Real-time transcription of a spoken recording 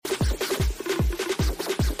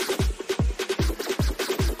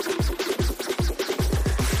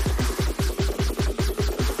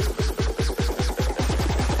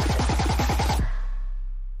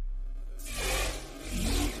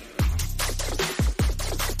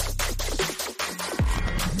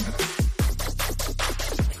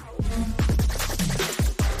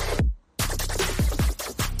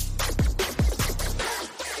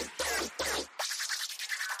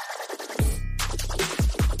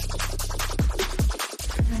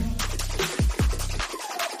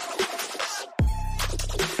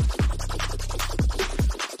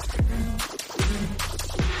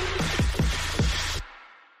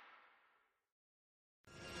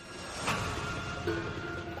Give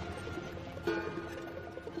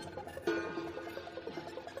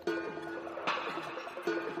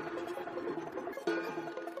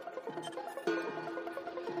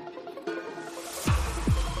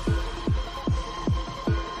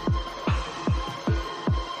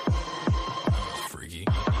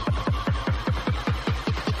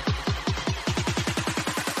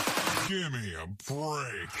me a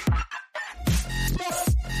break.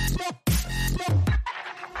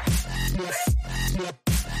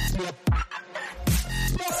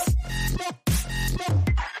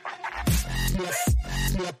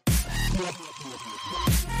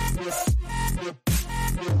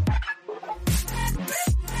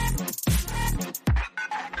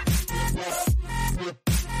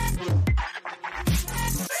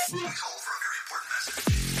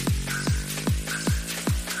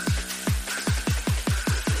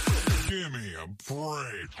 Give me a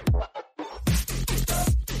break.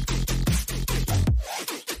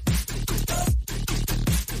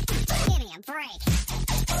 Give me a break.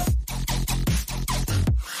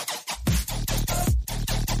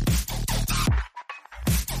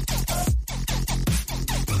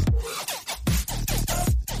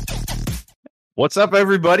 What's up,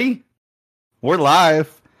 everybody? We're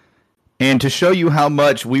live. And to show you how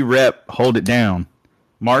much we rep Hold It Down,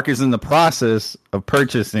 Mark is in the process of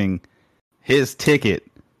purchasing his ticket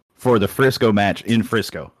for the Frisco match in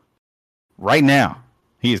Frisco. Right now,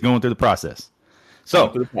 he is going through the process.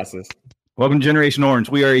 So, welcome to Generation Orange.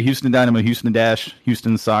 We are a Houston Dynamo, Houston Dash,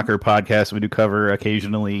 Houston soccer podcast. We do cover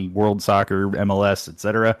occasionally world soccer, MLS,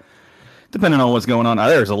 etc., depending on what's going on.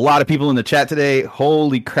 There's a lot of people in the chat today.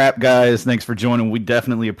 Holy crap, guys. Thanks for joining. We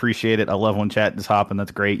definitely appreciate it. I love when chat is hopping.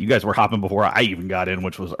 That's great. You guys were hopping before I even got in,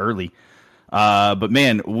 which was early. But,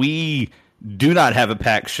 man, we do not have a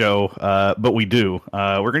packed show, but we do.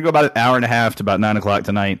 We're going to go about an hour and a half to about 9 o'clock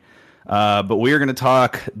tonight. But we are going to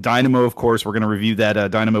talk Dynamo, of course. We're going to review that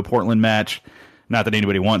Dynamo-Portland match. Not that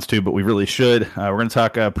anybody wants to, but we really should. We're going to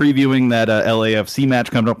talk previewing that LAFC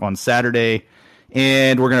match coming up on Saturday.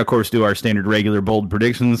 And we're going to, of course, do our standard regular bold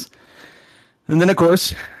predictions. And then, of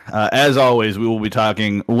course, as always, we will be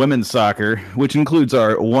talking women's soccer, which includes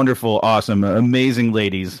our wonderful, awesome, amazing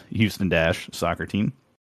ladies Houston Dash soccer team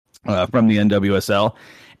from the NWSL.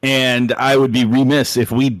 And I would be remiss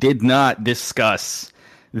if we did not discuss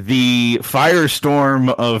the firestorm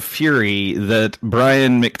of fury that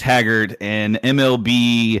Brian McTaggart, an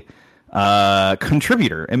MLB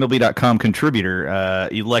contributor, MLB.com contributor,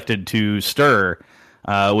 elected to stir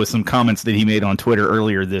with some comments that he made on Twitter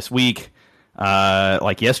earlier this week,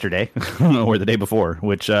 like yesterday or the day before,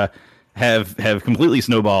 which have completely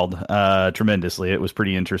snowballed tremendously. It was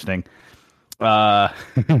pretty interesting. Done.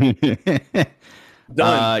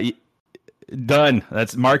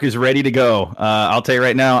 That's Mark is ready to go. I'll tell you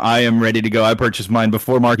right now, I am ready to go. I purchased mine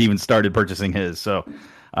before Mark even started purchasing his. So,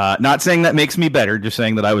 not saying that makes me better, just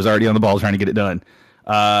saying that I was already on the ball trying to get it done.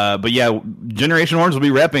 But yeah, Generation Orange will be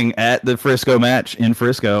repping at the Frisco match in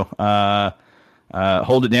Frisco.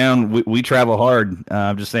 Hold it down. We travel hard.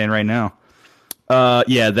 I'm just saying right now. I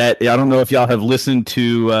don't know if y'all have listened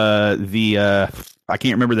to I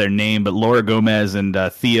can't remember their name, but Laura Gomez and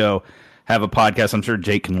Theo have a podcast. I'm sure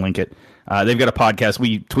Jake can link it. They've got a podcast.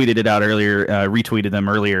 We tweeted it out earlier, retweeted them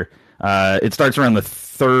earlier. It starts around the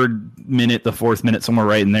the fourth minute, somewhere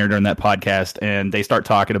right in there during that podcast, and they start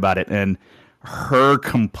talking about it. And her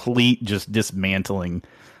complete just dismantling,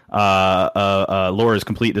 Laura's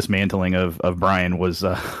complete dismantling of Brian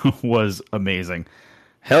was amazing.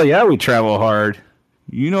 Hell yeah, we travel hard.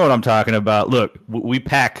 You know what I'm talking about. Look, we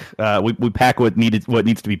pack. We pack what needs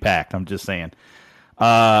to be packed. I'm just saying.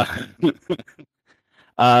 But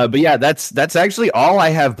yeah, that's actually all I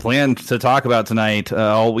have planned to talk about tonight.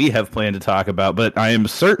 All we have planned to talk about. But I am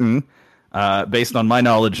certain, based on my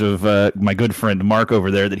knowledge of my good friend Mark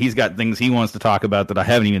over there, that he's got things he wants to talk about that I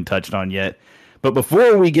haven't even touched on yet. But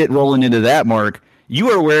before we get rolling into that, Mark, you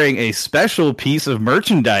are wearing a special piece of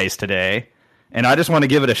merchandise today. And I just want to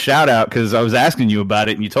give it a shout out because I was asking you about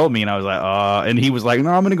it and you told me, and I was like, and he was like, no,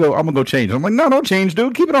 I'm gonna go change. I'm like, no, don't change,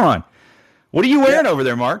 dude. Keep it on. What are you wearing over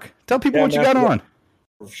there, Mark? Tell people what you got on.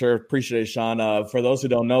 For sure. Appreciate it, Sean. For those who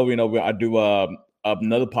don't know, I do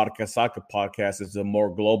another podcast, soccer podcast. It's a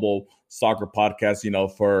more global soccer podcast,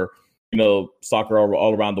 for, soccer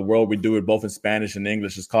all around the world. We do it both in Spanish and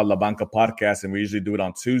English. It's called La Banca Podcast, and we usually do it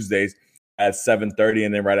on Tuesdays at 7:30,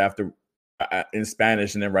 and then right after in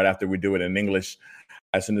Spanish, and then right after we do it in English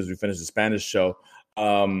as soon as we finish the Spanish show.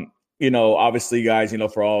 Obviously, guys,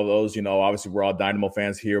 for all those, obviously we're all Dynamo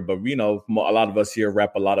fans here, but, a lot of us here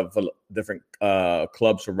rep a lot of different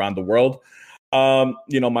clubs around the world.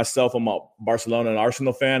 Myself, I'm a Barcelona and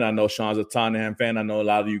Arsenal fan. I know Sean's a Tottenham fan. I know a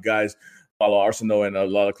lot of you guys follow Arsenal and a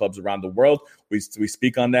lot of clubs around the world. We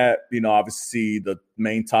speak on that. Obviously the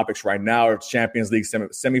main topics right now are Champions League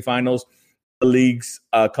semifinals, the leagues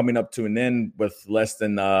coming up to an end with less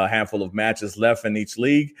than a handful of matches left in each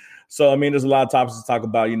league. So, there's a lot of topics to talk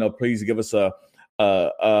about. Please give us a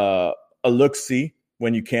look-see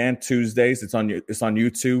when you can. Tuesdays, it's on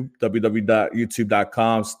YouTube,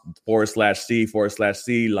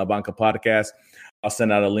 www.youtube.com/C/C La Banca Podcast. I'll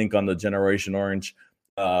send out a link on the Generation Orange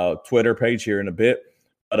Twitter page here in a bit.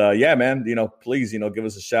 But man, please, give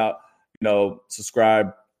us a shout,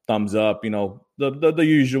 subscribe, thumbs up, the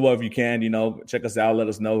usual if you can, check us out, let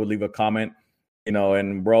us know, leave a comment,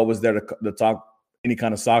 and we're always there to talk any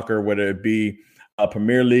kind of soccer, whether it be a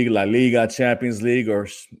Premier League, La Liga, Champions League, or,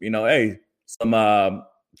 some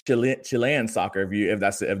Chilean soccer if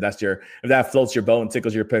that floats your boat and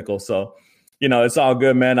tickles your pickle. So, it's all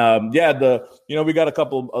good, man. We got a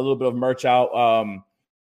little bit of merch out.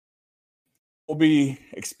 We'll be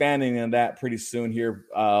expanding on that pretty soon here.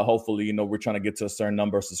 Hopefully, we're trying to get to a certain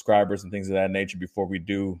number of subscribers and things of that nature before we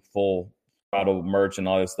do full throttle merch and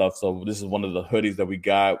all that stuff. So this is one of the hoodies that we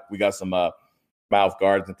got. We got some mouth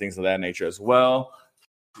guards and things of that nature as well.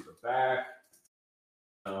 See the back.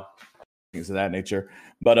 Things of that nature.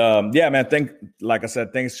 But man, like I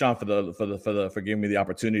said, thanks, Sean, for giving me the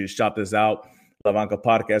opportunity to shout this out. La Banca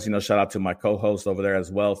Podcast. Shout out to my co-hosts over there as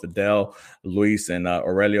well, Fidel, Luis, and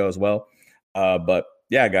Aurelio as well. But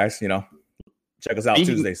yeah, guys, check us out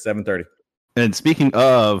Tuesday, 7:30. And speaking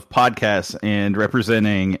of podcasts and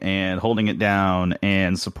representing and holding it down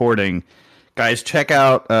and supporting, guys, check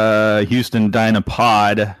out Houston Dynamo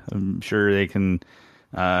Pod. I'm sure they can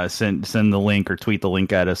send the link or tweet the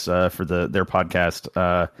link at us for their podcast.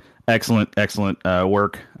 Excellent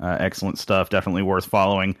work, excellent stuff. Definitely worth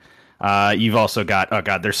following. You've also got,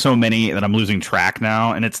 there's so many that I'm losing track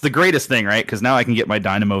now, and it's the greatest thing, right? Because now I can get my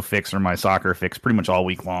Dynamo fix or my soccer fix pretty much all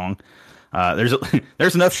week long.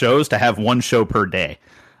 There's enough shows to have one show per day,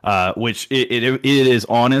 which it is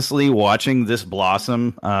honestly watching this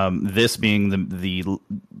blossom. This being the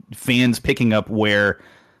fans picking up where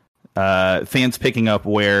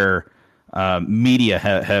media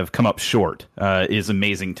have come up short is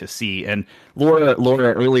amazing to see. And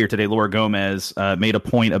Laura earlier today, Laura Gomez made a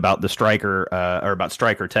point about the striker or about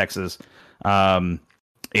Striker Texas, and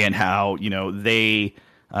how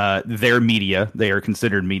their media, they are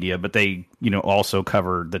considered media, but they also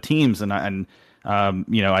cover the teams. And I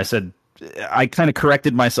said I kind of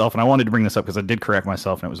corrected myself, and I wanted to bring this up because I did correct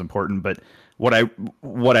myself and it was important. But what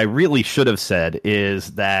I really should have said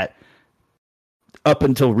is that up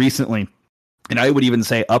until recently, and I would even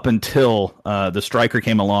say up until the striker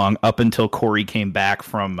came along, up until Corey came back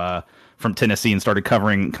from Tennessee and started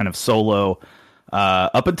covering kind of solo,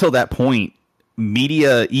 up until that point,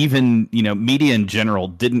 media in general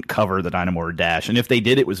didn't cover the Dynamo or Dash. And if they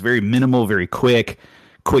did, it was very minimal, very quick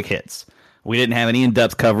hits. We didn't have any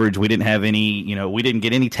in-depth coverage. We didn't have any, we didn't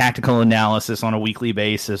get any tactical analysis on a weekly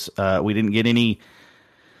basis. We didn't get any.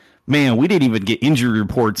 Man, we didn't even get injury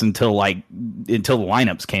reports until the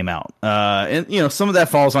lineups came out. And some of that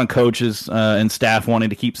falls on coaches and staff wanting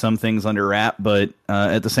to keep some things under wrap. But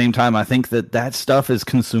at the same time, I think that stuff is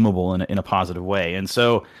consumable in a positive way. And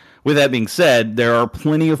so, with that being said, there are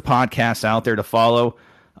plenty of podcasts out there to follow.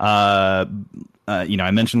 I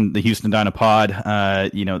mentioned the Houston Dynamo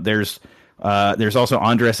Pod. There's also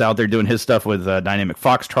Andres out there doing his stuff with Dynamic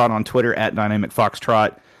Foxtrot on Twitter at Dynamic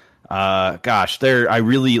Foxtrot.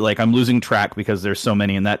 I'm losing track because there's so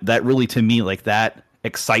many, and that really, to me, that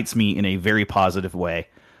excites me in a very positive way.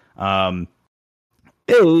 Hey,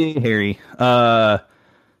 Harry.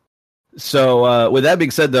 So with that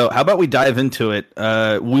being said, though, how about we dive into it?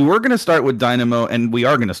 We were going to start with Dynamo, and we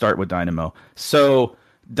are going to start with Dynamo. So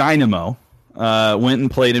Dynamo went and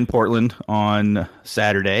played in Portland on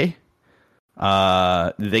Saturday.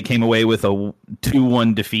 They came away with a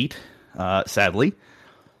 2-1 defeat, sadly.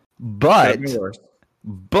 But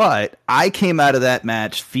I came out of that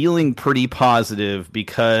match feeling pretty positive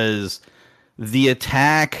because the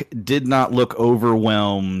attack did not look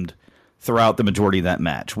overwhelmed throughout the majority of that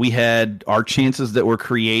match. We had our chances that were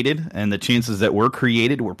created, and the chances that were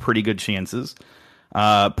created were pretty good chances.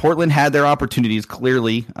 Portland had their opportunities,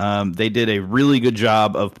 clearly. They did a really good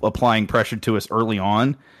job of applying pressure to us early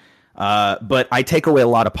on. But I take away a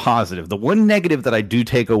lot of positive. The one negative that I do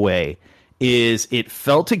take away is it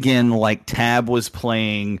felt again like Tab was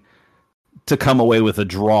playing to come away with a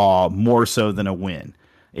draw more so than a win.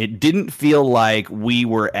 It didn't feel like we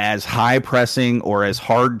were as high pressing or as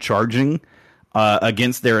hard charging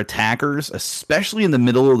against their attackers, especially in the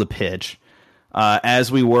middle of the pitch.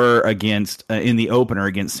 as we were against in the opener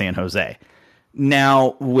against San Jose.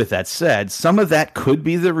 Now, with that said, some of that could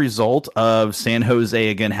be the result of San Jose,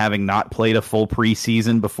 again, having not played a full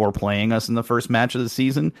preseason before playing us in the first match of the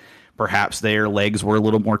season. Perhaps their legs were a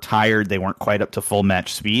little more tired. They weren't quite up to full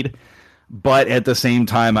match speed. But at the same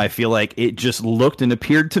time, I feel like it just looked and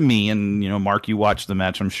appeared to me, and, Mark, you watched the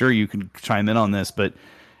match. I'm sure you can chime in on this, but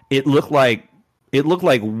it looked like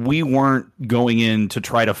we weren't going in to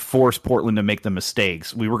try to force Portland to make the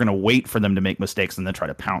mistakes. We were going to wait for them to make mistakes and then try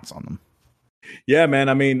to pounce on them. Yeah, man.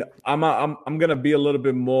 I mean, I'm gonna be a little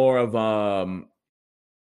bit more of a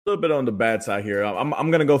little bit on the bad side here.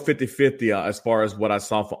 I'm gonna go 50-50 as far as what I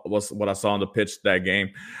saw on the pitch that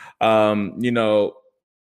game.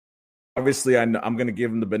 Obviously, I'm going to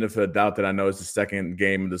give them the benefit of doubt that I know it's the second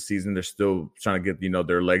game of the season. They're still trying to get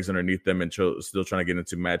their legs underneath them and still trying to get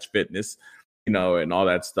into match fitness, and all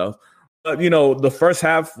that stuff. But the first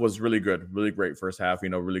half was really good, really great first half.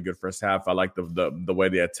 Really good first half. I like the way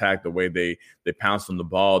they attacked, the way they pounced on the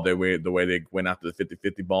ball, the way they went after the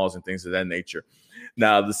 50-50 balls and things of that nature.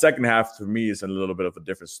 Now the second half for me is a little bit of a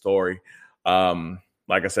different story. Like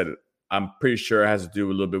I said, I'm pretty sure it has to do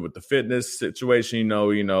a little bit with the fitness situation.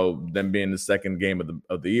 Them being the second game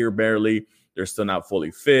of the year barely, they're still not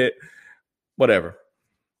fully fit. Whatever.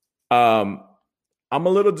 I'm a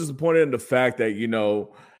little disappointed in the fact that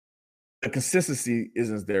the consistency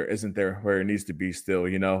isn't there where it needs to be still,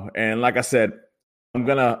 And like I said, I'm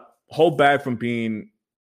gonna hold back from being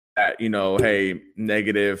hey,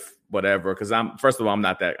 negative, whatever. Because I'm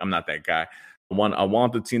not that guy. I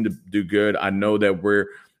want the team to do good. I know that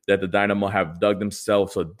the Dynamo have dug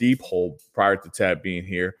themselves a deep hole prior to Tab being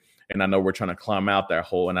here, and I know we're trying to climb out that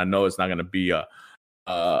hole. And I know it's not going to be a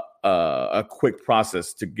quick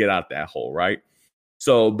process to get out that hole, right?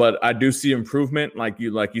 So, but I do see improvement, like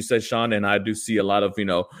you said, Sean, and I do see a lot of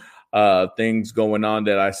things going on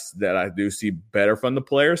that I do see better from the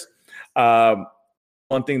players. One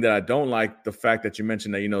thing that I don't like, the fact that you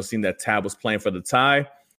mentioned that seeing that Tab was playing for the tie.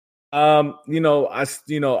 Obviously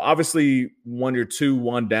when you're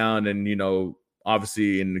 2-1 down, and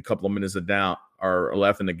obviously in a couple of minutes of down or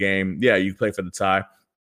left in the game, yeah, you play for the tie.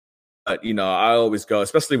 But I always go,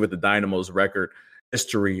 especially with the Dynamo's record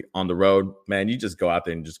history on the road, man, you just go out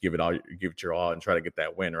there and just give it your all and try to get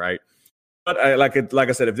that win, right? But like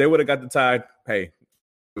I said, if they would have got the tie, hey,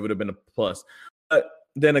 it would have been a plus. But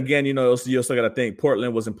then again, you also got to think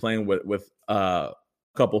Portland wasn't playing with a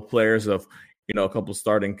couple players of a couple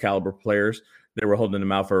starting caliber players. They were holding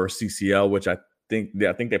them out for CCL, which I think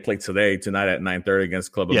they played tonight at 9:30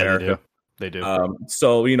 against Club America. They do.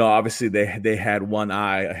 So obviously they had one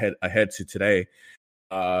eye ahead to today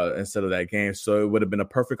instead of that game. So it would have been a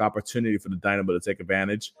perfect opportunity for the Dynamo to take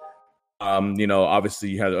advantage. Obviously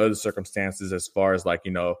you had other circumstances as far as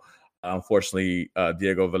unfortunately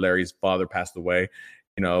Diego Valeri's father passed away.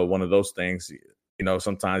 One of those things.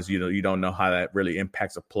 Sometimes you don't know how that really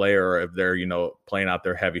impacts a player, or if they're playing out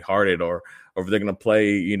there heavy-hearted, or if they're going to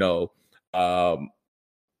play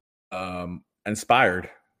inspired.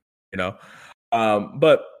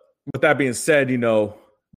 But with that being said, the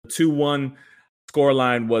 2-1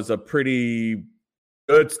 scoreline was a pretty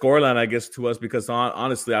good scoreline, I guess, to us, because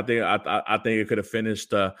honestly, I think it could have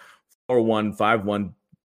finished 4-1, 5-1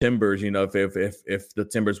 Timbers. If the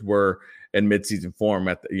Timbers were in midseason form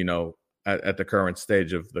at the current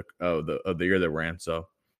stage of the year that we're in. So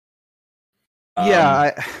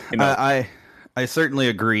I certainly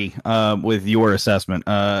agree with your assessment.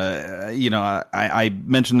 I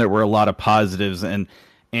mentioned there were a lot of positives, and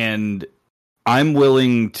I'm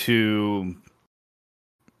willing to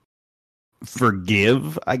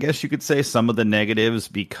forgive, I guess you could say, some of the negatives,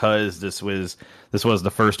 because this was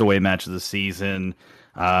the first away match of the season.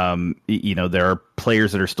 There are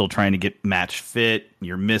players that are still trying to get match fit.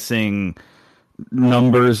 You're missing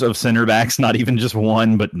numbers of center backs, not even just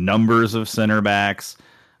one, but numbers of center backs.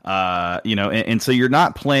 And so you're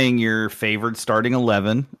not playing your favored starting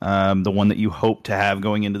 11, the one that you hope to have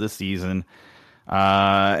going into the season.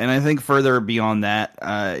 And I think further beyond that,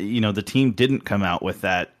 the team didn't come out with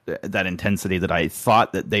that intensity that I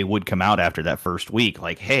thought that they would come out after that first week.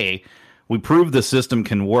 Like, hey, we proved the system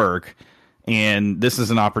can work, and this is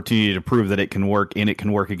an opportunity to prove that it can work, and it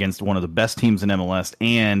can work against one of the best teams in MLS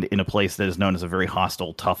and in a place that is known as a very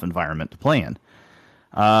hostile, tough environment to play in.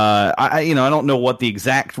 I don't know what the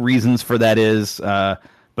exact reasons for that is,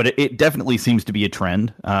 but it definitely seems to be a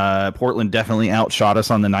trend. Portland definitely outshot us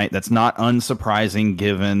on the night. That's not unsurprising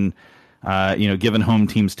given home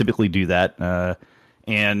teams typically do that.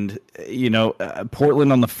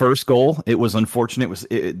 Portland on the first goal, it was unfortunate.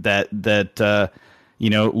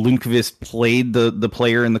 Lundqvist played the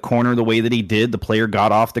player in the corner the way that he did. The player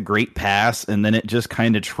got off the great pass, and then it just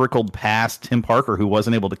kind of trickled past Tim Parker, who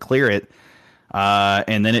wasn't able to clear it.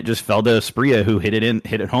 And then it just fell to Asprilla, who hit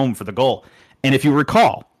it home for the goal. And if you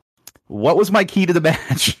recall, what was my key to the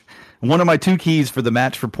match? One of my two keys for the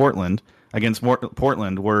match for Portland against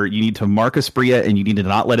Portland were you need to mark Asprilla and you need to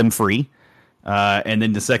not let him free. And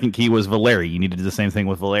then the second key was Valeri. You need to do the same thing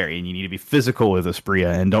with Valeri, and you need to be physical with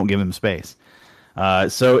Asprilla and don't give him space.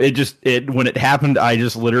 So when it happened, I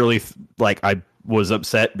just literally I was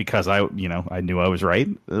upset because I knew I was right.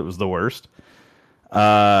 It was the worst.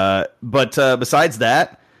 But besides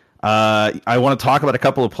that, I want to talk about a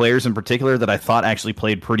couple of players in particular that I thought actually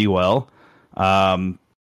played pretty well.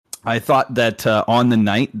 I thought that on the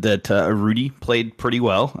night that Rudy played pretty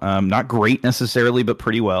well. Not great necessarily, but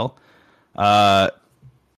pretty well. No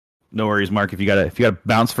worries, Mark. If you gotta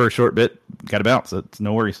bounce for a short bit, gotta bounce. It's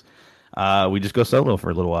no worries. We just go solo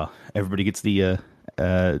for a little while. Everybody gets the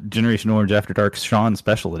Generation Orange After Dark Sean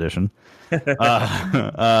Special Edition.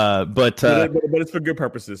 But it's for good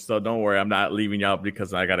purposes. So don't worry, I'm not leaving you out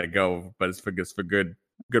because I gotta go. But it's for good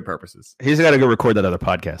purposes. He's got to go record that other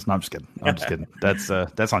podcast. No, I'm just kidding.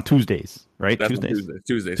 That's on Tuesdays, right? That's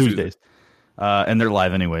Tuesdays. And they're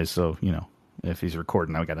live anyways. So if he's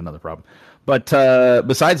recording, I got another problem. But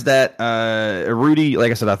besides that, Rudy,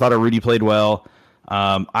 like I said, I thought Rudy played well.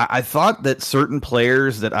 I thought that certain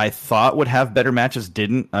players that I thought would have better matches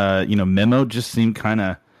didn't. Memo just seemed kind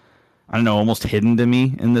of, I don't know, almost hidden to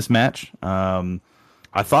me in this match.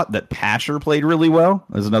 I thought that Pasher played really well.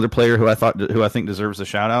 There's another player who I think deserves a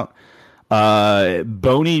shout out.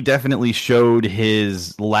 Boney definitely showed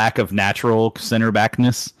his lack of natural center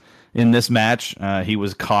backness in this match. He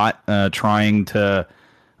was caught trying to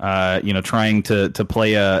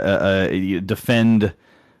play a defend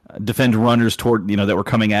runners toward that were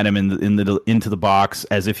coming at him into the box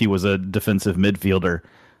as if he was a defensive midfielder.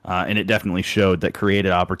 And it definitely showed that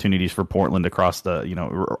created opportunities for Portland across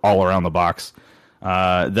the all around the box.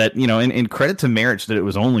 And credit to Marich that it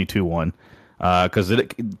was only 2-1, because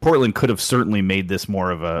Portland could have certainly made this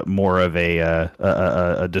more of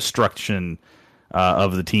a destruction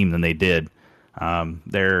of the team than they did.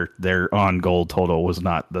 Their on goal total was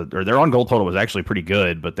their on goal total was actually pretty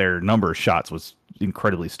good, but their number of shots was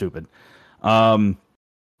incredibly stupid. And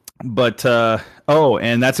that's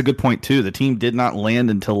a good point too. The team did not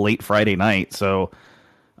land until late Friday night, so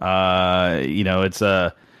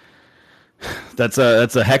that's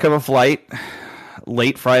a heck of a flight.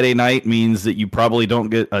 Late Friday night means that you probably don't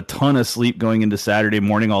get a ton of sleep going into Saturday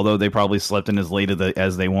morning, although they probably slept in as late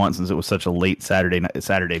as they want since it was such a late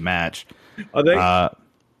Saturday match. Are they?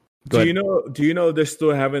 Do you know they're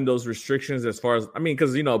still having those restrictions as far as,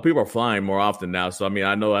 because people are flying more often now. So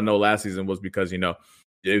I know last season was because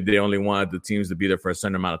they only wanted the teams to be there for a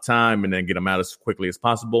certain amount of time and then get them out as quickly as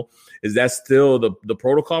possible. Is that still the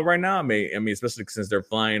protocol right now? I mean, especially since they're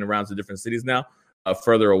flying around to different cities now,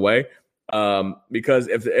 further away. Because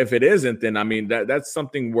if it isn't, then that's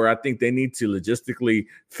something where I think they need to logistically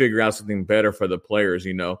figure out something better for the players.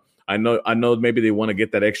 I know maybe they want to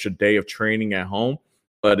get that extra day of training at home,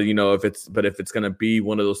 but if it's going to be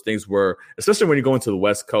one of those things where, especially when you go into the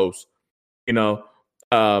West Coast,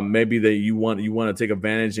 maybe that you want to take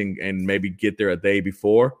advantage and maybe get there a day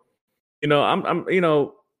before. An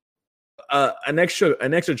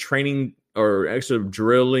extra training or extra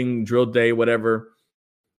drill day, whatever.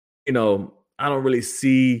 I don't really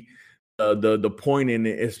see the point in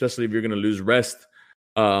it, especially if you're going to lose rest.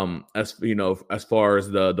 As far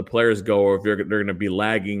as the players go, or if they're going to be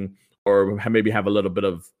lagging, or maybe have a little bit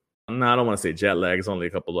of, I don't want to say jet lag. It's only a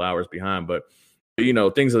couple of hours behind, but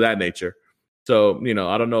things of that nature. So,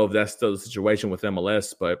 I don't know if that's still the situation with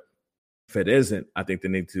MLS, but if it isn't, I think they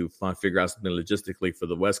need to figure out something logistically for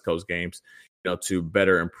the West Coast games, to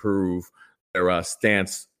better improve their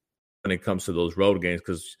stance when it comes to those road games.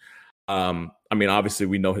 Because, obviously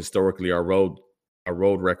we know historically our road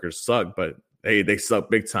records suck, but they suck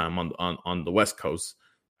big time on the West Coast.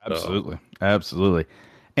 Absolutely.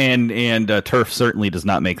 And turf certainly does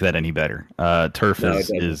not make that any better. Turf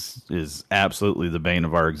is absolutely the bane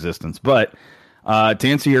of our existence. But to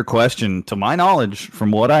answer your question, to my knowledge,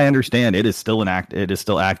 from what I understand, it is still active. It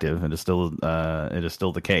is still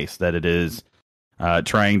the case that it is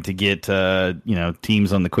trying to get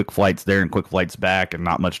teams on the quick flights there and quick flights back, and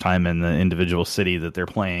not much time in the individual city that they're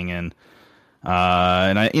playing in.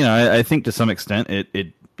 And I think to some extent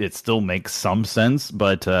it still makes some sense,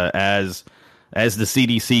 but as the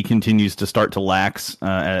CDC continues to start to lax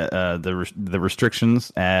the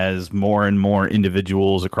restrictions, as more and more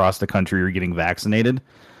individuals across the country are getting vaccinated,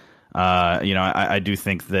 I do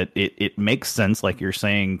think that it makes sense, like you're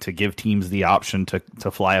saying, to give teams the option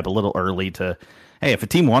to fly up a little early to, hey, if a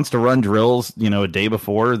team wants to run drills, a day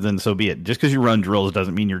before, then so be it. Just because you run drills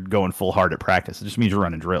doesn't mean you're going full hard at practice. It just means you're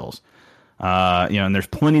running drills. And there's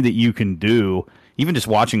plenty that you can do. Even just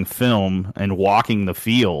watching film and walking the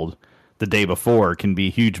field the day before can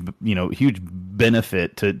be huge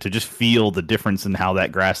benefit to just feel the difference in how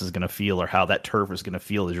that grass is going to feel or how that turf is going to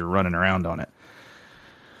feel as you're running around on it.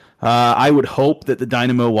 I would hope that the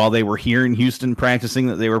Dynamo, while they were here in Houston practicing,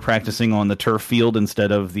 that they were practicing on the turf field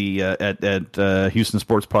instead of the at Houston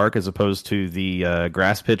Sports Park as opposed to the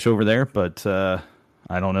grass pitch over there. But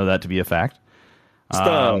I don't know that to be a fact.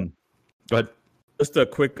 Go ahead. Just a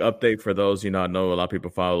quick update for those, I know a lot of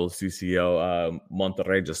people follow CCL.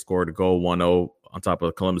 Monterrey just scored a goal 1-0 on top of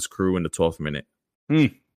the Columbus Crew in the 12th minute.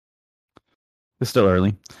 It's still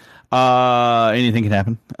early. Anything can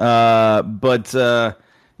happen.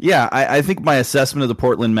 Yeah, I think my assessment of the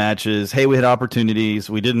Portland match is, hey, we had opportunities.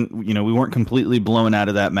 We didn't, we weren't completely blown out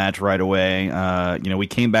of that match right away. We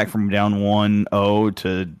came back from down 1-0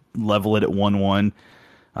 to level it at 1-1.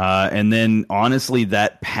 And then, honestly,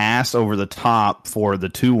 that pass over the top for the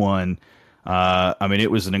 2-1, it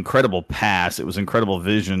was an incredible pass. It was incredible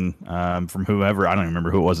vision from whoever. I don't even remember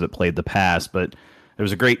who it was that played the pass, but it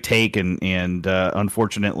was a great take. And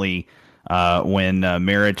unfortunately, when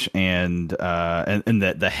Maric and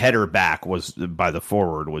the header back was by the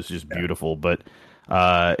forward was just beautiful. But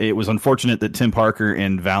it was unfortunate that Tim Parker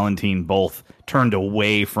and Valentin both turned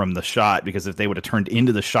away from the shot, because if they would have turned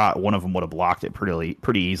into the shot, one of them would have blocked it pretty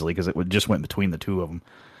easily, because just went between the two of them.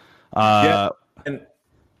 And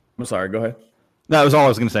I'm sorry, go ahead. No, that was all I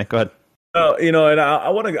was going to say. Go ahead. And I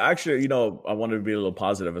want to actually, I want to be a little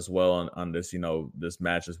positive as well on this, this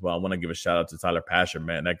match as well. I want to give a shout out to Tyler Pasher,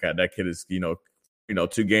 man. That kid is, 2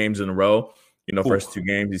 games in a row, first 2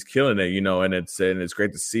 games, he's killing it, and it's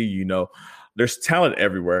great to see, there's talent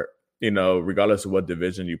everywhere, regardless of what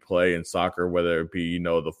division you play in soccer, whether it be,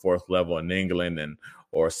 the 4th level in England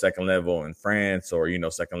or 2nd level in France, or,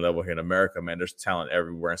 2nd level here in America, man, there's talent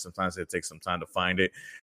everywhere. And sometimes it takes some time to find it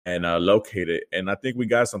and locate it. And I think we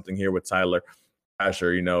got something here with Tyler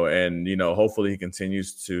Asher, and hopefully he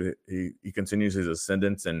continues his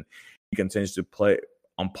ascendance, and he continues to play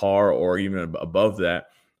on par or even above that.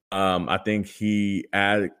 I think he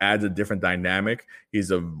adds a different dynamic.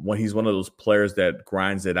 He's one of those players that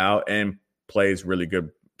grinds it out and plays really good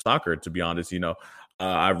soccer, to be honest.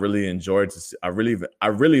 I really enjoyed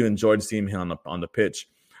seeing him on the pitch.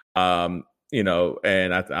 And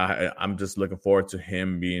I'm just looking forward to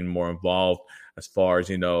him being more involved as far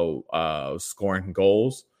as, scoring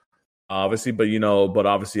goals, obviously. But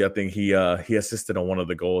obviously I think he assisted on one of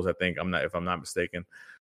the goals. I think if I'm not mistaken,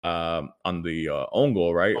 on the own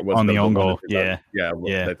goal, right? On the own goal, yeah.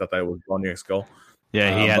 I thought that was on the goal.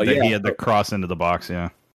 Yeah, he had the cross into the box, yeah.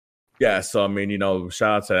 Yeah, so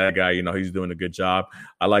shout out to that guy. He's doing a good job.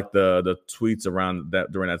 I like the tweets around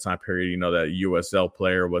that during that time period. That USL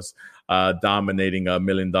player was dominating $1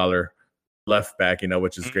 million left back.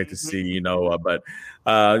 Which is great to see. But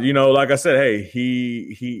like I said, hey,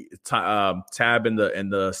 he Tab and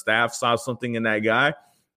the staff saw something in that guy.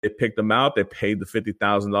 They picked him out. They paid the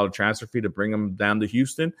 $50,000 transfer fee to bring him down to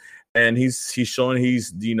Houston, and he's showing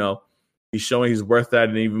he's worth that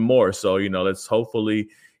and even more. So let's hopefully.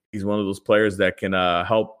 He's one of those players that can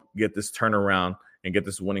help get this turnaround and get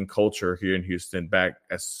this winning culture here in Houston back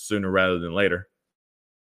as sooner rather than later.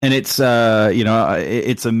 And it's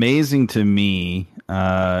it's amazing to me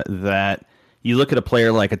that you look at a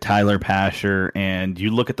player like a Tyler Pasher, and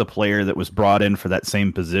you look at the player that was brought in for that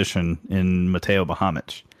same position in Mateo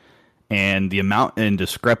Bahamic, and the amount and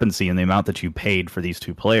discrepancy in the amount that you paid for these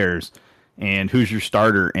two players, and who's your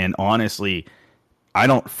starter. And honestly, I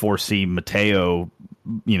don't foresee Mateo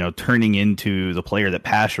turning into the player that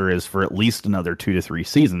Pasher is for at least another 2 to 3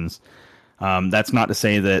 seasons. That's not to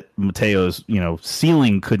say that Mateo's,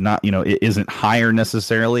 ceiling could not, it isn't higher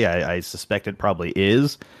necessarily. I suspect it probably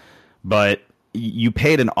is, but you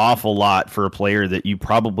paid an awful lot for a player that you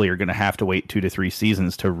probably are going to have to wait 2 to 3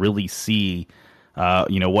 seasons to really see,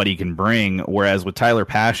 what he can bring. Whereas with Tyler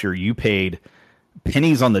Pasher, you paid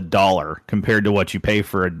pennies on the dollar compared to what you pay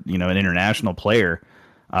for an international player.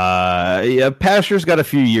 Pasher's got a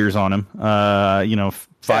few years on him,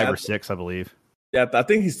 5 or 6, I believe. Yeah, I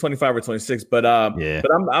think he's 25 or 26, but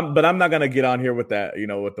but I'm not gonna get on here with that,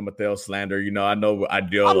 with the Mateo slander. I know I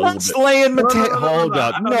deal. I'm not slaying Mateo. Hold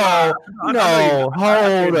up, hold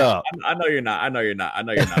up. I know you're not.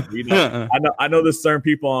 I know there's certain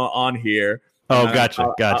people on here Oh,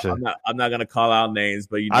 gotcha. I'm not gonna call out names,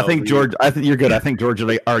 but I think George. I think you're good. I think George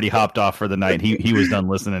already hopped off for the night. He was done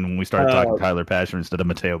listening when we started talking Tyler Pasher instead of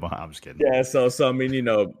Mateo. I'm just kidding. Yeah. So I mean,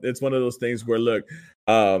 it's one of those things where look,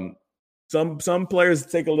 some players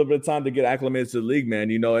take a little bit of time to get acclimated to the league, man.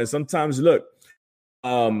 And sometimes look,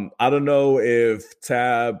 I don't know if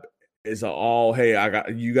Tab is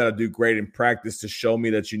hey, you got to do great in practice to show me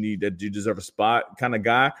that you deserve a spot kind of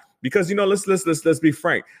guy. Because let's be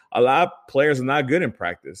frank, a lot of players are not good in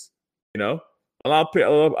practice. A lot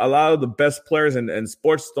of the best players in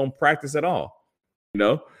sports don't practice at all.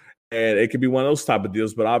 And it could be one of those type of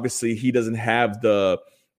deals. But obviously, he doesn't have the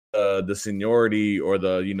seniority or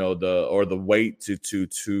the weight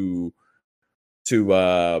to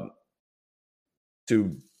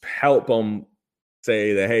help him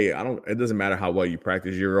say that, hey, it doesn't matter how well you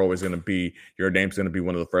practice, your name's going to be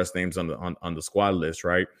one of the first names on the squad list,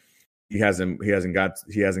 right? He hasn't got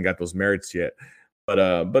those merits yet.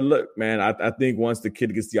 But look, man, I think once the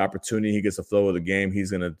kid gets the opportunity, he gets the flow of the game,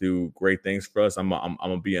 he's gonna do great things for us. I'm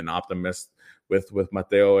gonna be an optimist with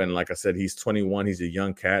Mateo, and like I said, he's 21, he's a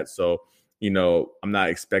young cat, so I'm not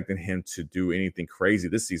expecting him to do anything crazy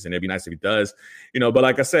this season. It'd be nice if he does, But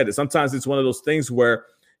like I said, sometimes it's one of those things where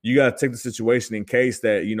you got to take the situation in case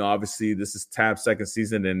that, obviously this is Tab's second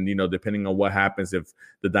season and, depending on what happens, if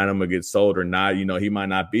the Dynamo gets sold or not, he might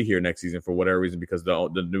not be here next season for whatever reason because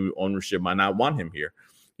the new ownership might not want him here,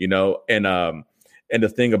 and the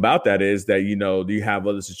thing about that is that, you have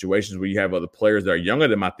other situations where you have other players that are younger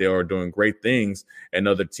than Mateo are doing great things and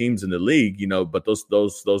other teams in the league, but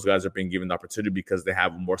those guys are being given the opportunity because they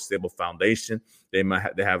have a more stable foundation. They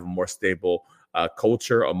have a more stable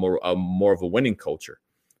culture, a more of a winning culture.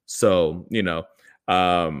 So,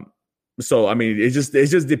 so I mean, it just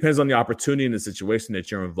depends on the opportunity and the situation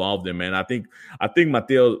that you're involved in, man. I think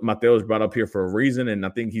Mateo is brought up here for a reason, and I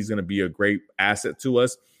think he's going to be a great asset to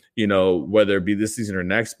us, whether it be this season or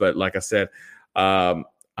next. But like I said, I'm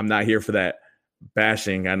not here for that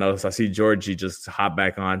bashing. I know I see Georgie just hop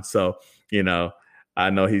back on, so I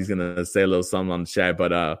know he's going to say a little something on the chat,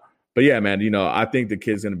 but yeah, man, I think the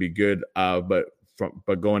kid's going to be good, but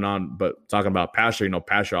talking about Pasher,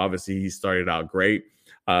 Pasher, obviously he started out great,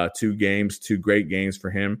 2 great games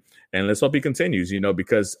for him. And let's hope he continues,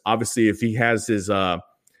 because obviously if he has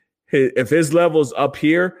if his level's up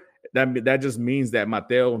here, that just means that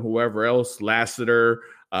Mateo and whoever else, Lassiter,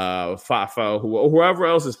 Fafa, whoever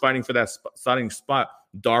else is fighting for that starting spot,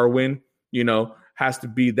 Darwin, has to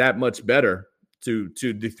be that much better to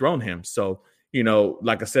dethrone him. So,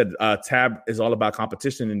 like I said, Tab is all about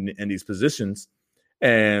competition in these positions.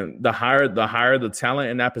 And the higher the talent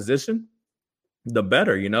in that position, the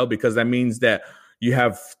better, because that means that you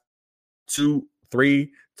have 2-3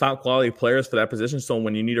 top quality players for that position. So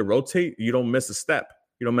when you need to rotate, you don't miss a step.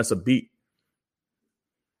 You don't miss a beat.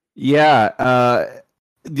 Yeah.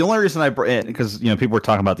 The only reason I brought it, because, people were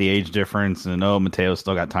talking about the age difference and, Mateo's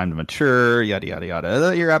still got time to mature, yada, yada,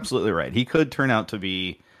 yada. You're absolutely right. He could turn out to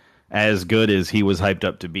be as good as he was hyped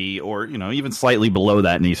up to be, or, even slightly below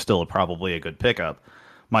that, and he's still probably a good pickup.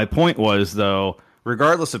 My point was, though,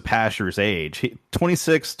 regardless of Pasher's age,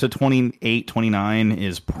 26 to 28, 29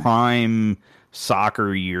 is prime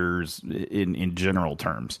soccer years in general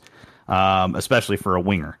terms, especially for a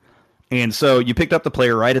winger. And so you picked up the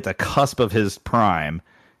player right at the cusp of his prime.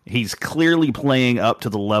 He's clearly playing up to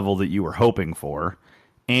the level that you were hoping for.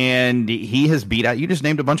 And he has beat out, you just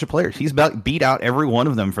named a bunch of players. He's beat out every one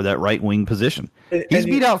of them for that right wing position. He's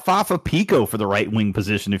beat out Fafa Pico for the right wing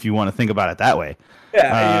position, if you want to think about it that way.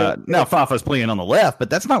 Yeah. Now Fafa's playing on the left, but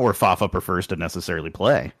that's not where Fafa prefers to necessarily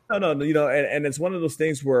play. No. And it's one of those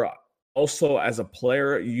things where also as a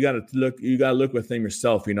player, you got to look within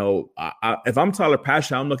yourself. If I'm Tyler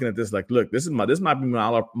Pasha, I'm looking at this like, look, this might be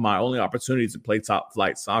my only opportunity to play top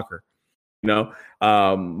flight soccer.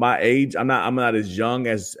 My age, I'm not as young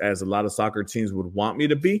as a lot of soccer teams would want me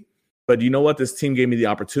to be. But you know what? This team gave me the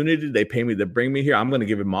opportunity. They pay me to bring me here. I'm going to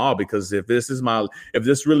give it my all, because if this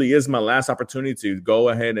really is my last opportunity to go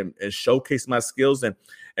ahead and showcase my skills and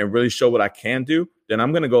really show what I can do, then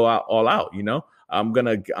I'm going to go all out. I'm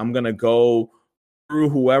gonna go through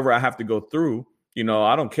whoever I have to go through.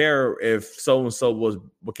 I don't care if so-and-so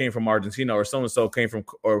came from Argentina, or so-and-so came from,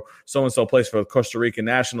 or so-and-so plays for the Costa Rican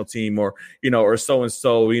national team, or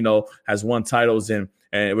so-and-so, has won titles and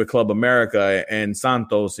with Club America and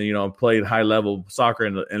Santos, and, played high level soccer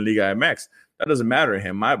in Liga MX. That doesn't matter to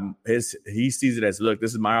him. He sees it as, look,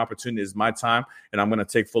 this is my opportunity, it's my time, and I'm going to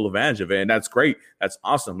take full advantage of it. And that's great. That's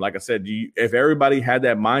awesome. Like I said, if everybody had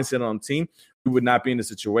that mindset on the team, we would not be in the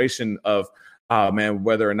situation of,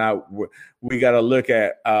 whether or not we got to look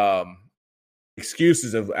at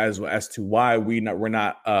excuses of as to why we're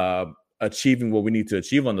not achieving what we need to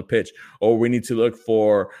achieve on the pitch, or we need to look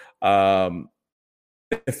for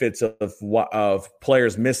benefits of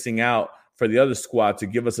players missing out for the other squad to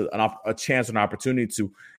give us a chance, an opportunity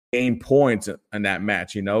to gain points in that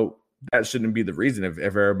match. That shouldn't be the reason if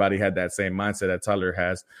everybody had that same mindset that Tyler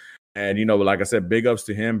has. And, like I said, big ups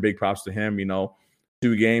to him, big props to him.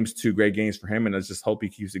 2 great games for him, and let's just hope he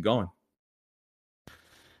keeps it going.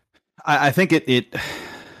 I think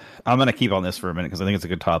I'm going to keep on this for a minute because I think it's a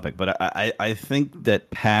good topic, but I think that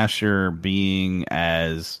Pasher being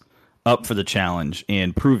as up for the challenge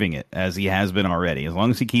and proving it as he has been already, as long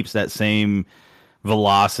as he keeps that same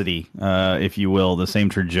velocity, if you will, the same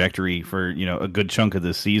trajectory for, a good chunk of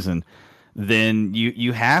this season, then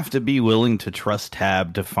you have to be willing to trust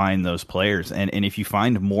Tab to find those players. And if you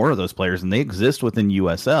find more of those players, and they exist within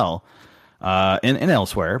USL and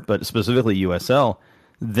elsewhere, but specifically USL,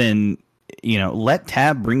 then let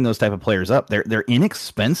Tab bring those type of players up. They're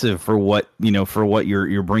inexpensive for what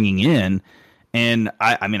you're bringing in. And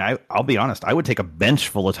I'll be honest, I would take a bench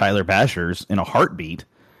full of Tyler Bashers in a heartbeat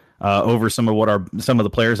over some of the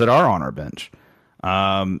players that are on our bench.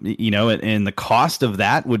 And the cost of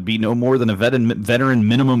that would be no more than a veteran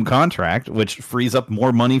minimum contract, which frees up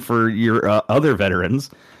more money for your other veterans.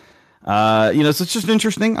 So it's just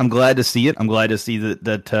interesting. I'm glad to see it. I'm glad to see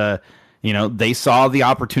that they saw the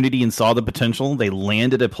opportunity and saw the potential. They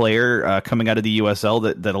landed a player coming out of the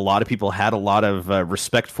USL that a lot of people had a lot of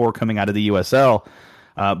respect for coming out of the USL,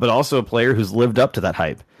 but also a player who's lived up to that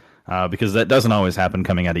hype, because that doesn't always happen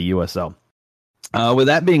coming out of USL. With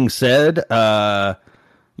that being said,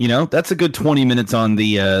 that's a good 20 minutes on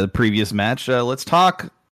the previous match. Let's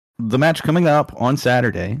talk the match coming up on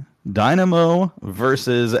Saturday. Dynamo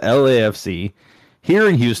versus LAFC. Here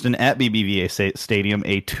in Houston at BBVA Stadium,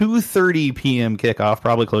 a 2:30 p.m. kickoff,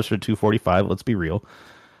 probably closer to 2:45. Let's be real.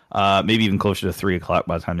 Maybe even closer to 3 o'clock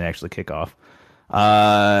by the time they actually kick off.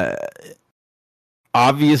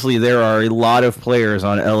 Obviously, there are a lot of players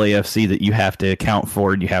on LAFC that you have to account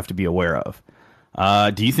for and you have to be aware of.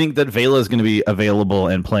 Do you think that Vela is going to be available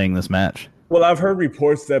and playing this match? Well, I've heard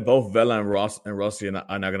reports that both Vela and Rossi are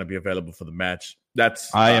not going to be available for the match.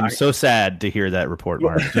 I am so sad to hear that report,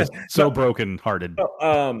 Mark. Just so brokenhearted.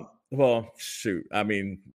 Well, shoot. I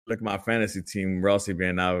mean, look at my fantasy team, Rossi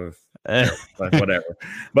being out of whatever.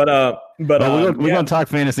 But we're gonna talk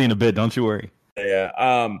fantasy in a bit. Don't you worry.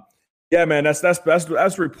 Yeah. Yeah, man.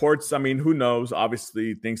 That's reports. I mean, who knows?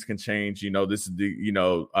 Obviously, things can change. This is the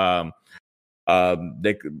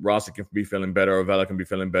Rossi can be feeling better, or Vela can be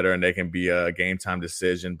feeling better, and they can be a game time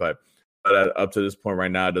decision. But up to this point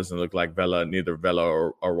right now, it doesn't look like neither Vela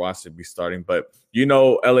or Rossi be starting. But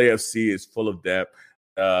LAFC is full of depth.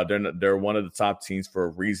 They're one of the top teams for a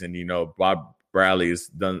reason. Bob Bradley has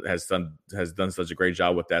done such a great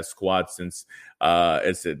job with that squad since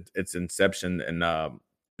its inception and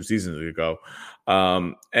 2 seasons ago.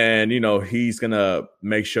 And he's gonna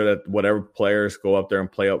make sure that whatever players go up there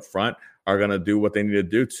and play up front are gonna do what they need to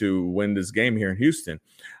do to win this game here in Houston.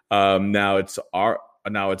 Now it's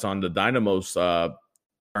on the Dynamo's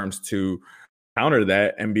terms to counter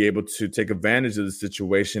that and be able to take advantage of the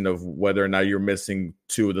situation of whether or not you're missing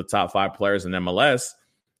 2 of the top 5 players in MLS,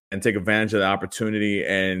 and take advantage of the opportunity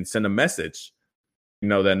and send a message,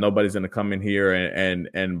 that nobody's going to come in here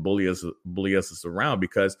and bully us around.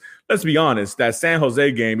 Because let's be honest, that San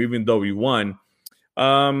Jose game, even though we won,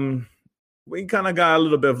 we kind of got a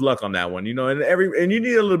little bit of luck on that one, and you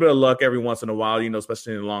need a little bit of luck every once in a while,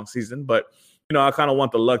 especially in a long season. But I kind of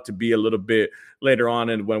want the luck to be a little bit later on,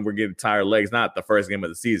 and when we're getting tired legs, not the first game of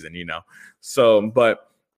the season, So, but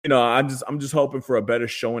I'm just hoping for a better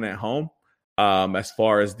showing at home. As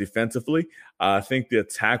far as defensively, I think the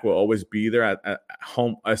attack will always be there at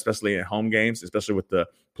home, especially in home games, especially with the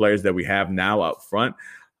players that we have now up front.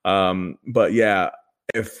 But yeah,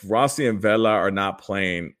 if Rossi and Vela are not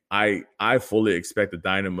playing, I fully expect the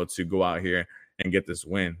Dynamo to go out here and get this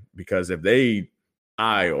win, because if they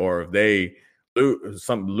or if they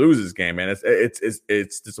lose this game, man,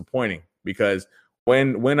 it's disappointing, because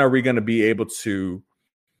when are we going to be able to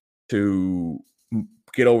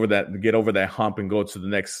get over that hump and go to the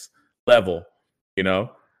next level?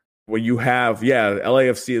 Where you have,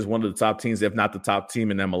 LAFC is one of the top teams, if not the top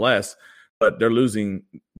team in MLS, but they're losing.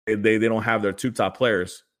 They don't have their 2 top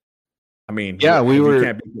players. I mean, yeah, I was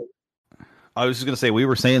just going to say, we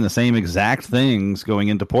were saying the same exact things going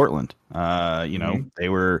into Portland.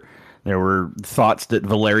 There were thoughts that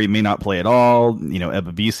Valeri may not play at all.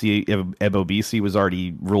 Ebobisi was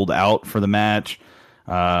already ruled out for the match.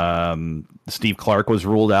 Steve Clark was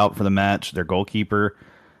ruled out for the match, their goalkeeper.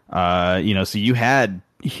 So you had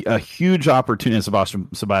a huge opportunity. And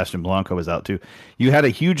Sebastian Blanco was out too. You had a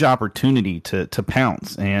huge opportunity to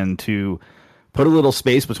pounce and to put a little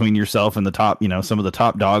space between yourself and the top, some of the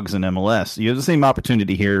top dogs in MLS. You have the same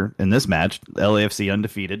opportunity here in this match. LAFC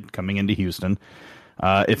undefeated coming into Houston.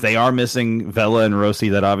 If they are missing Vela and Rossi,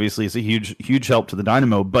 that obviously is a huge help to the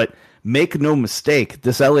Dynamo. But make no mistake,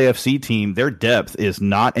 this LAFC team, their depth is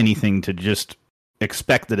not anything to just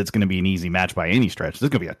expect that it's going to be an easy match by any stretch. This is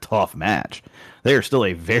going to be a tough match. They are still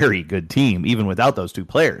a very good team, even without those two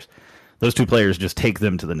players. Those two players just take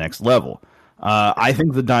them to the next level. I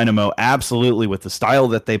think the Dynamo absolutely, with the style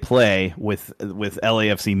that they play, with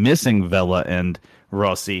LAFC missing Vela and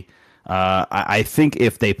Rossi, I think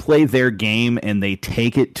if they play their game and they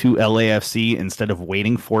take it to LAFC instead of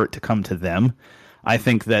waiting for it to come to them, I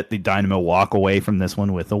think that the Dynamo walk away from this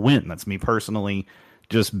one with a win. That's me personally,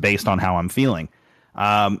 just based on how I'm feeling.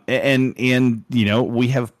 And we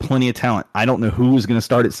have plenty of talent. I don't know who is going to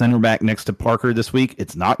start at center back next to Parker this week.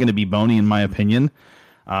 It's not going to be Boney, in my opinion.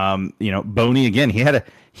 Boney, again, he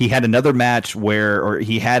had a match where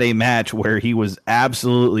he was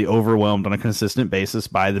absolutely overwhelmed on a consistent basis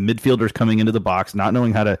by the midfielders coming into the box, not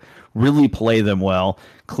knowing how to really play them well,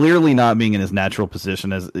 clearly not being in his natural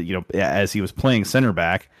position as he was playing center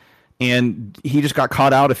back. And he just got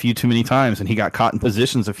caught out a few too many times, and he got caught in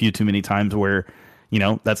positions a few too many times where,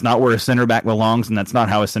 that's not where a center back belongs, and that's not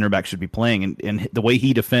how a center back should be playing. And the way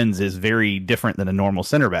he defends is very different than a normal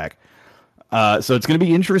center back. So it's going to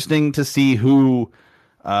be interesting to see who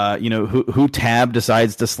Tab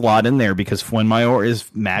decides to slot in there, because Fuenmayor is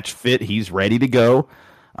match fit. He's ready to go.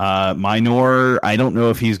 Minor, I don't know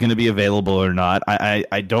if he's going to be available or not.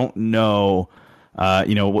 I don't know,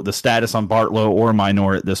 what the status on Bartlow or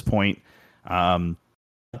Minor at this point.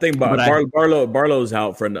 I think Barlow's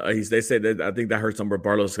out for. They say that I think that hurts him. But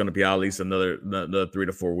Barlow's going to be out at least another 3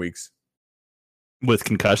 to 4 weeks with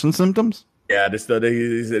concussion symptoms. Yeah, they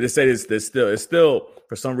say it's still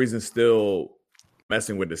for some reason still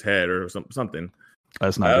messing with his head or something.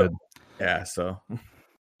 That's not good. Yeah, so.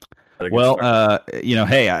 Well,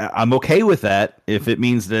 hey, I'm okay with that if it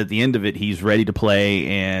means that at the end of it he's ready to play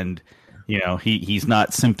and he's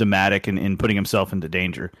not symptomatic and putting himself into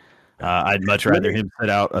danger. I'd much rather him sit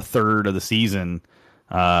out a third of the season,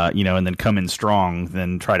 and then come in strong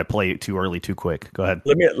than try to play it too early, too quick. Go ahead.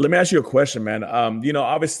 Let me ask you a question, man.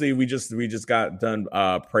 Obviously we just got done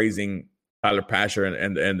praising Tyler Pasher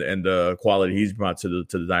and the quality he's brought to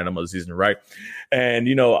the Dynamo this season, right? And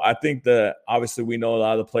I think that obviously we know a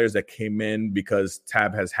lot of the players that came in because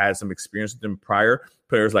Tab has had some experience with them prior.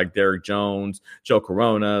 Players like Derek Jones, Joe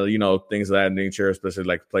Corona, things of that nature, especially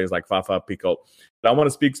like players like Fafa Pico. But I want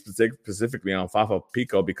to speak specifically on Fafa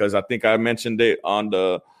Pico because I think I mentioned it I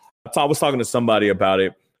was talking to somebody about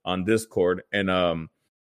it on Discord, and I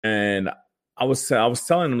was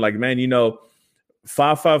telling him, like, man,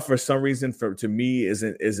 Fafa for some reason to me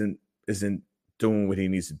isn't doing what he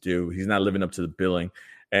needs to do. He's not living up to the billing,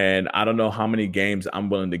 and I don't know how many games I'm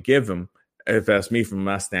willing to give him. If that's me from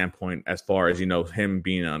my standpoint, as far as him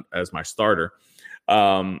being as my starter,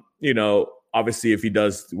 obviously if he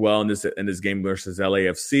does well in this game versus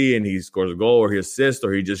LAFC and he scores a goal or he assists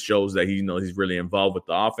or he just shows that he's really involved with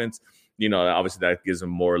the offense, obviously that gives him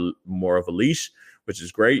more of a leash, which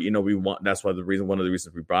is great. That's one of the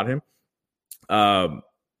reasons we brought him. But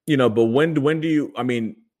when do you? I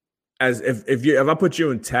mean, as if I put you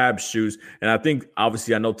in Tab's shoes, and I think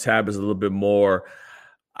obviously I know Tab is a little bit more.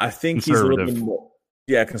 I think he's a little bit more,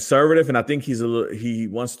 conservative, and I think he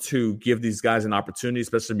wants to give these guys an opportunity,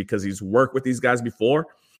 especially because he's worked with these guys before.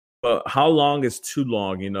 But how long is too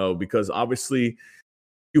long? Because obviously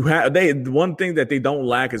one thing that they don't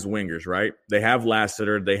lack is wingers, right? They have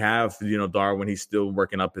Lassiter, they have Darwin. He's still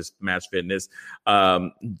working up his match fitness.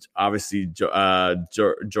 Obviously,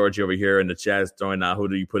 Georgie over here in the chat is throwing out who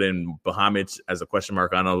do you put in Bahamich as a question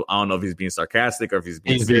mark. I don't know if he's being sarcastic or if he's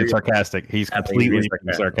being sarcastic. He's completely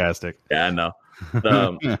being sarcastic. Yeah, I know.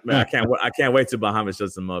 Man, I can't wait till Bahamich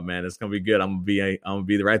shuts him up, man. It's gonna be good. I'm gonna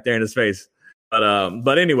be right there in his face.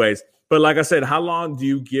 But anyways. But like I said, how long do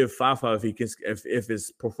you give Fafa if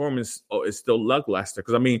his performance is still lackluster?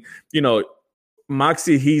 Because I mean,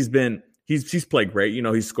 Moxie, he's played great.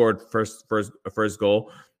 He scored first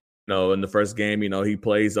goal. In the first game, he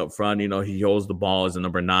plays up front. He holds the ball as a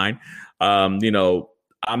number 9. I'm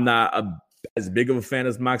not as big of a fan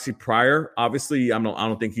as Moxie prior. Obviously, I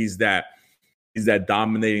don't think he's that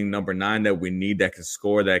dominating number 9 that we need, that can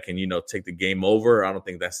score, that can, take the game over. I don't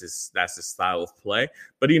think that's his style of play.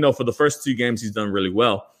 But, for the first 2 games, he's done really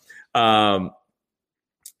well.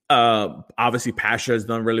 Obviously, Pasha has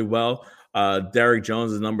done really well. Derek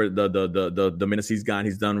Jones is the minutes he's gotten,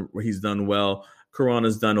 he's done well.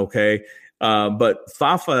 Corona done okay. But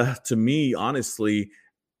Fafa, to me, honestly,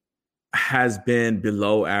 has been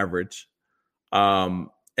below average. And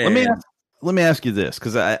let me ask you this,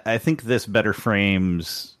 because I think this better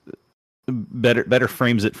frames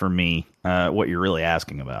it for me, what you're really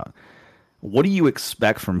asking about. What do you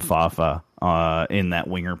expect from Fafa in that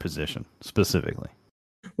winger position specifically?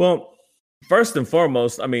 Well, first and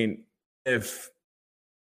foremost, I mean, if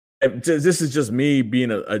this is just me being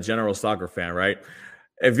a general soccer fan, right?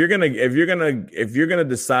 If you're gonna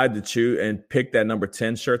decide to choose and pick that number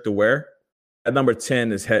 10 shirt to wear, that number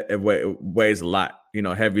 10 weighs a lot.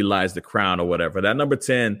 Heavy lies the crown or whatever. That number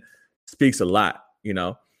 10 speaks a lot.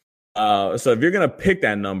 So if you're gonna pick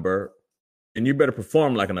that number, and you better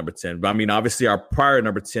perform like a number 10. But I mean, obviously, our prior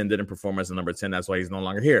number 10 didn't perform as a number 10. That's why he's no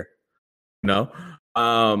longer here.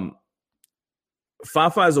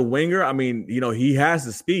 Fafa as a winger, I mean, he has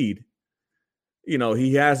the speed.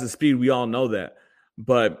 He has the speed. We all know that.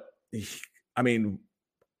 But, I mean,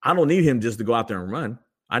 I don't need him just to go out there and run.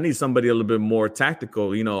 I need somebody a little bit more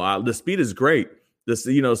tactical. The speed is great. It's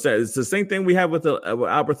the same thing we have with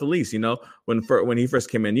Albert Elise, when he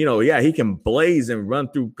first came in. He can blaze and run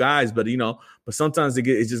through guys, but sometimes it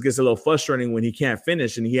just gets a little frustrating when he can't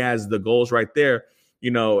finish and he has the goals right there,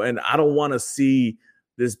 and I don't want to see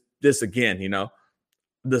this again,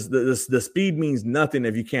 The speed means nothing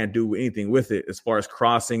if you can't do anything with it as far as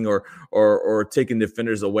crossing or taking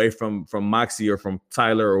defenders away from Moxie or from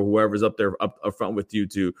Tyler or whoever's up there up front with you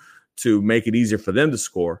to make it easier for them to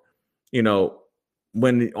score.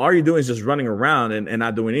 When all you're doing is just running around and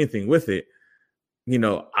not doing anything with it,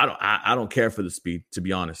 I don't care for the speed, to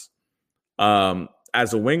be honest.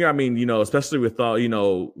 As a winger, I mean, especially with all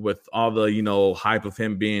the hype of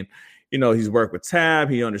him being, he's worked with Tab,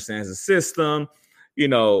 he understands the system. He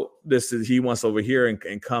wants over here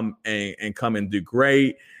and come and do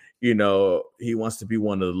great. He wants to be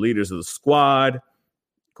one of the leaders of the squad.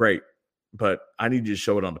 Great. But I need you to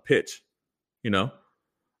show it on the pitch,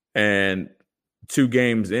 and 2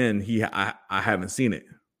 games in, I haven't seen it,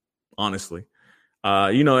 honestly.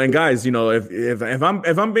 And guys, if I'm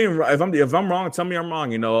wrong, tell me I'm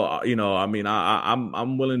wrong. I mean,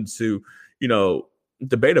 I'm willing to,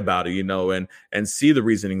 debate about it, and see the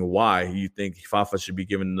reasoning why you think Fafa should be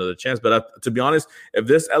given another chance. But to be honest, if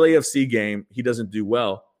this LAFC game he doesn't do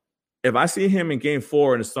well, if I see him in game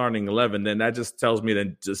 4 in the starting 11, then that just tells me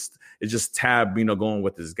that it's just Tab, going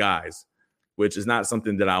with his guys, which is not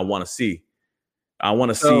something that I want to see. I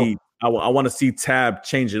want to see Tab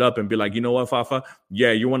change it up and be like, you know what, Fafa?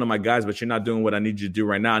 Yeah, you're one of my guys, but you're not doing what I need you to do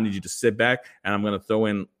right now. I need you to sit back, and I'm going to throw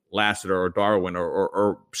in Lassiter or Darwin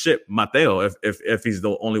or Mateo if he's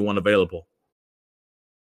the only one available.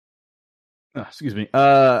 Excuse me.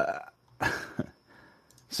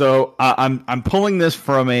 So I'm pulling this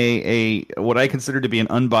from a what I consider to be an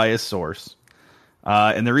unbiased source.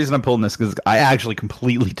 And the reason I'm pulling this is I actually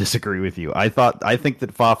completely disagree with you. I think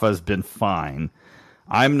that Fafa has been fine.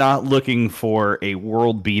 I'm not looking for a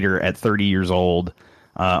world beater at 30 years old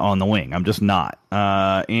on the wing. I'm just not.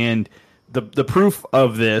 And the proof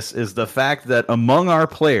of this is the fact that among our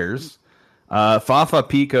players, Fafa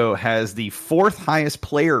Pico has the 4th highest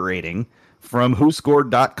player rating from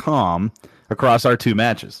WhoScored.com across our 2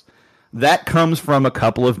 matches. That comes from a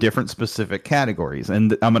couple of different specific categories,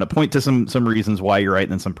 and I'm going to point to some reasons why you're right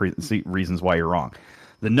and some reasons why you're wrong.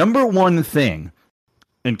 The number one thing,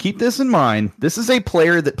 and keep this in mind, this is a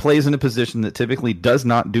player that plays in a position that typically does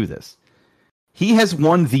not do this. He has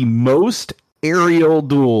won the most aerial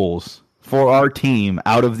duels for our team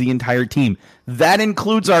out of the entire team. That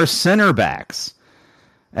includes our center backs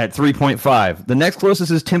at 3.5. The next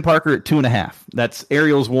closest is Tim Parker at 2.5. That's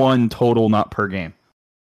aerials won total, not per game.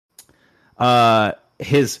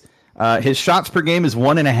 His shots per game is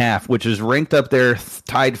 1.5, which is ranked up there,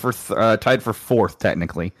 tied for 4th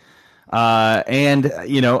technically. And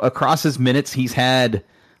across his minutes, he's had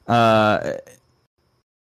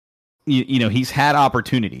he's had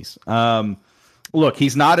opportunities. Look,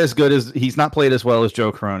 he's not played as well as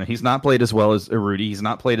Joe Corona. He's not played as well as Urruti. He's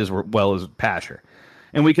not played as well as Pasher.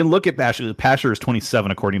 And we can look at Pasher. Pasher is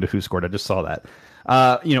 27 according to WhoScored. I just saw that.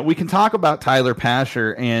 We can talk about Tyler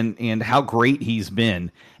Pasher and how great he's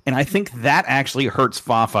been. And I think that actually hurts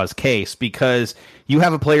Fafa's case because you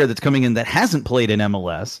have a player that's coming in that hasn't played in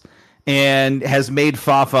MLS and has made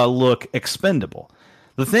Fafa look expendable.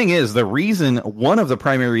 The thing is, one of the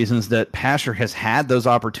primary reasons that Pasher has had those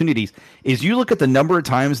opportunities is you look at the number of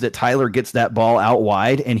times that Tyler gets that ball out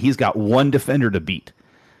wide and he's got one defender to beat.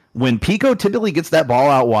 When Pico typically gets that ball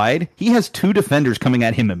out wide, he has two defenders coming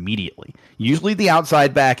at him immediately. Usually the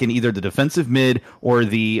outside back in either the defensive mid or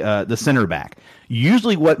the center back.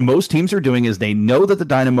 Usually what most teams are doing is they know that the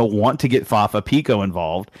Dynamo want to get Fafa Pico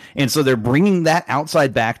involved, and so they're bringing that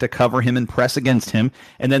outside back to cover him and press against him.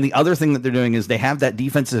 And then the other thing that they're doing is they have that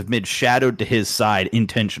defensive mid shadowed to his side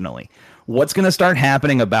intentionally. What's going to start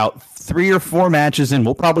happening about 3 or 4 matches, and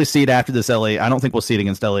we'll probably see it after this I don't think we'll see it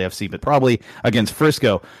against LAFC, but probably against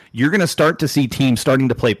Frisco. You're going to start to see teams starting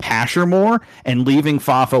to play Pasher more and leaving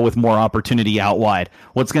Fafa with more opportunity out wide.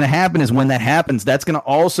 What's going to happen is when that happens, that's going to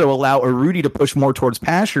also allow Urruti to push more towards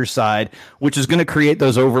Pasher's side, which is going to create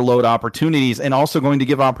those overload opportunities and also going to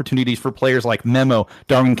give opportunities for players like Memo,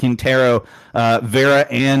 Darwin Quintero, Vera,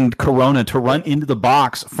 and Corona to run into the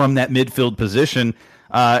box from that midfield position.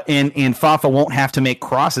 And Fafa won't have to make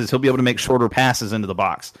crosses. He'll be able to make shorter passes into the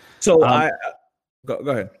box. So go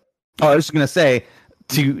ahead. Oh, I was just going to say,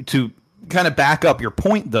 to kind of back up your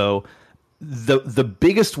point, though, the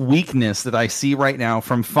biggest weakness that I see right now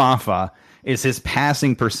from Fafa is his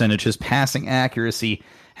passing percentage. His passing accuracy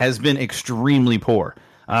has been extremely poor.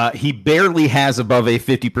 He barely has above a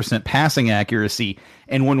 50% passing accuracy.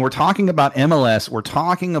 And when we're talking about MLS, we're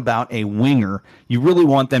talking about a winger. You really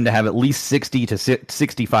want them to have at least 60 to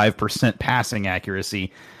 65% passing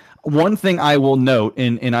accuracy. One thing I will note,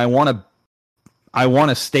 and I want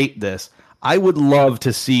to state this, I would love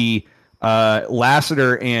to see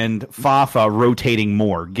Lassiter and Fafa rotating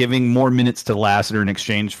more, giving more minutes to Lassiter in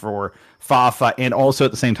exchange for Fafa, and also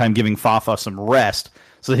at the same time giving Fafa some rest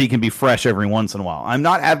so that he can be fresh every once in a while. I'm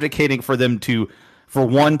not advocating for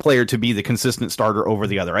one player to be the consistent starter over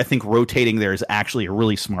the other. I think rotating there is actually a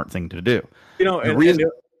really smart thing to do. Go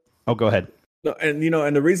ahead. And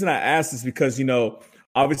the reason I asked is because,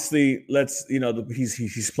 obviously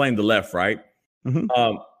he's playing the left, right?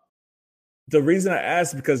 Mm-hmm. The reason I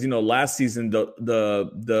asked is because, last season,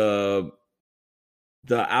 the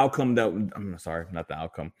outcome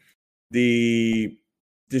the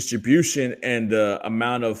distribution and the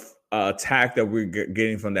amount of attack that we're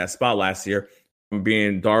getting from that spot last year, from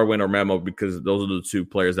being Darwin or Memo, because those are the two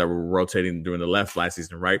players that were rotating during the left last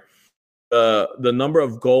season, right? The number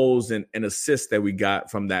of goals and assists that we got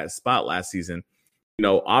from that spot last season,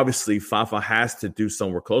 obviously Fafa has to do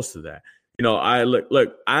somewhere close to that. I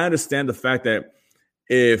understand the fact that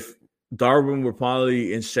if Darwin were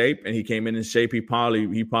probably in shape and he came in shape, he'd probably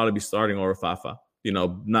be starting over Fafa.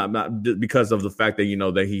 Not because of the fact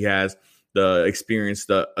that that he has the experience,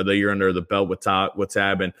 the year under the belt with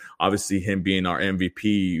Tab, and obviously him being our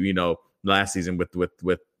MVP, last season with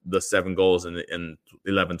the 7 goals and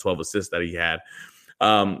 11, 12 assists that he had.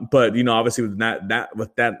 But obviously with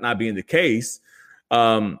that not being the case,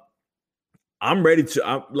 I'm ready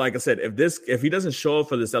to. Like I said, if he doesn't show up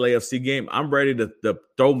for this LAFC game, I'm ready to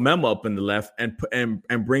throw Memo up in the left and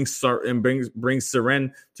bring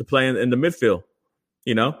Seren to play in the midfield.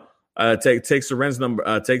 Take Seren's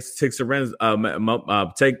number.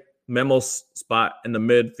 Take Memo's spot in the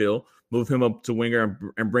midfield. Move him up to winger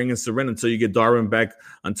and bring in Seren until you get Darwin back.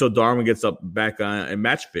 Until Darwin gets back in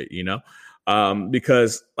match fit.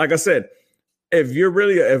 Because like I said, if we're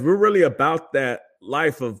really about that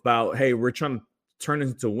life about, hey, we're trying to turn it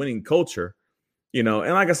into a winning culture, and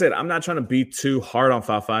like I said, I'm not trying to be too hard on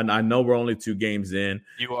Fafa. I know we're only 2 games in.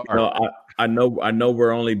 You are. I know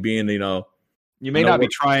we're only being, you may not be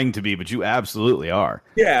trying to be, but you absolutely are.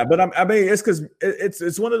 Yeah, but I mean, it's because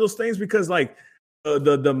it's one of those things because like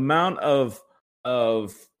the amount of the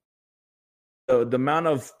amount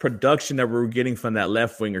of production that we were getting from that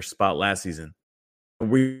left winger spot last season,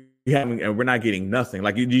 we're not getting nothing.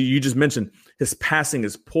 Like you just mentioned, his passing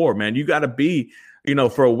is poor, man. You got to be,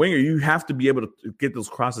 for a winger, you have to be able to get those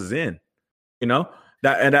crosses in. That's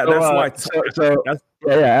why.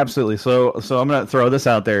 Yeah, absolutely. So I'm gonna throw this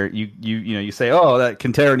out there. You say, oh, that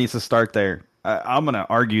Quintero needs to start there. I'm gonna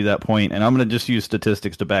argue that point, and I'm gonna just use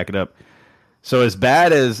statistics to back it up. So as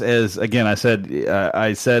bad as again, I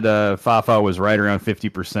said Fafa was right around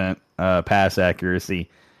 50% pass accuracy.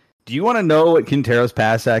 Do you want to know what Quintero's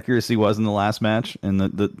pass accuracy was in the last match in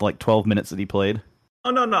the like 12 minutes that he played? Oh,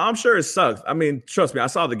 no, I'm sure it sucks. I mean, trust me, I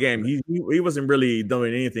saw the game. He wasn't really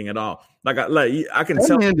doing anything at all. I can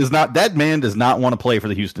tell. That man does not want to play for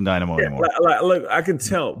the Houston Dynamo anymore. Look, I can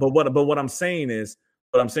tell. But what I'm saying is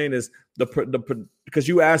the because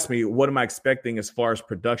you asked me what am I expecting as far as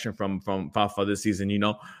production from Fafa this season.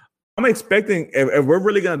 I'm expecting if we're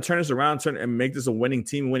really going to turn this around, and make this a winning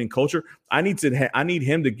team, winning culture. I need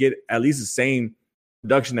him to get at least the same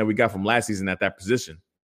production that we got from last season at that position.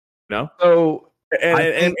 So.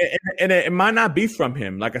 And it might not be from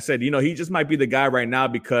him. Like I said, he just might be the guy right now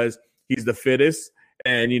because he's the fittest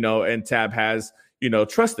and and Tab has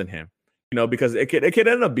trust in him, because it could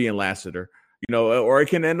end up being Lassiter, or it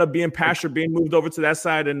can end up being Pasher being moved over to that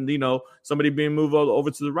side, and somebody being moved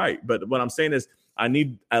over to the right. But what I'm saying is, I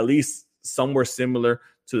need at least somewhere similar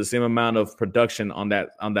to the same amount of production on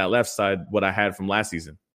that left side what I had from last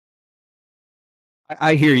season.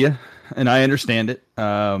 I hear you, and I understand it.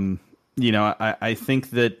 I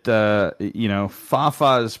think that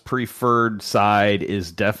Fafa's preferred side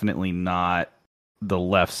is definitely not the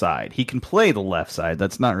left side. He can play the left side.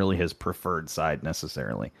 That's not really his preferred side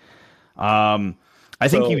necessarily. I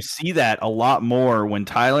think you see that a lot more when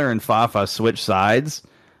Tyler and Fafa switch sides,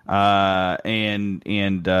 and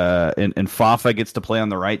Fafa gets to play on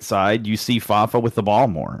the right side. You see Fafa with the ball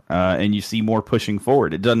more, and you see more pushing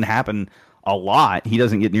forward. It doesn't happen a lot. He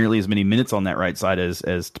doesn't get nearly as many minutes on that right side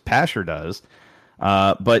as Pasher does.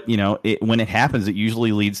 But when it happens, it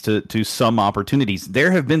usually leads to some opportunities.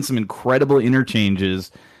 There have been some incredible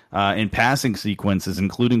interchanges in passing sequences,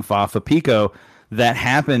 including Fafa Pico, that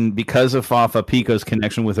happened because of Fafa Pico's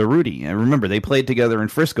connection with Urruti. And remember, they played together in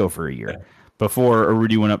Frisco for a year before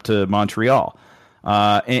Urruti went up to Montreal.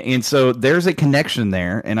 And so there's a connection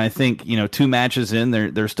there. And I think, 2 matches in,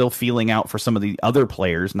 they're still feeling out for some of the other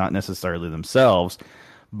players, not necessarily themselves.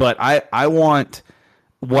 But what I want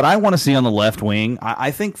to see on the left wing,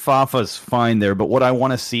 I think Fafa's fine there. But what I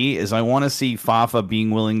want to see is Fafa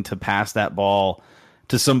being willing to pass that ball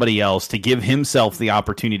to somebody else to give himself the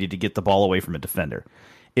opportunity to get the ball away from a defender.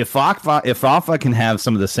 If Fafa can have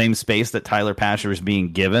some of the same space that Tyler Pasher is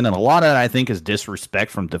being given, and a lot of that I think is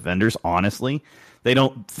disrespect from defenders, honestly. They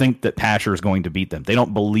don't think that Pasher is going to beat them. They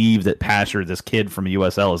don't believe that Pasher, this kid from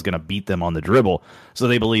USL, is going to beat them on the dribble, so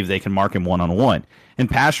they believe they can mark him one-on-one. And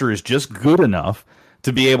Pasher is just good enough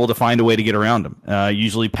to be able to find a way to get around him,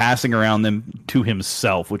 usually passing around them to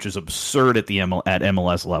himself, which is absurd at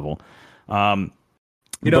MLS level. And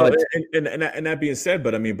that being said,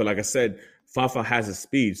 but like I said, Fafa has a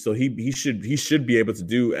speed, so he should be able to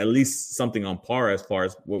do at least something on par as far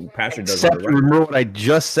as what Pasher does. Remember what I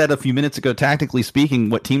just said a few minutes ago. Tactically speaking,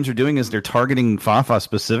 what teams are doing is they're targeting Fafa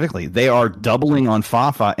specifically. They are doubling on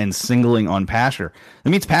Fafa and singling on Pasher. That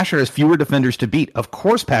means Pasher has fewer defenders to beat. Of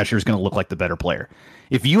course, Pasher is going to look like the better player.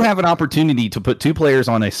 If you have an opportunity to put 2 players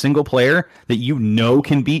on a single player that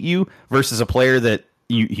can beat you versus a player that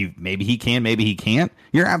you maybe he can, maybe he can't,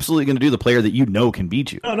 you're absolutely going to do the player that can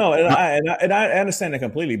beat you. No, and I understand that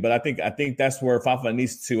completely, but I think that's where Fafa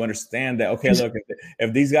needs to understand that. Okay, look,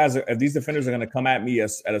 if these defenders are going to come at me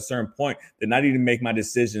at a certain point, then I need to make my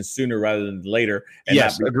decision sooner rather than later. And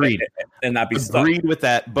agreed. And not be stuck. Agreed with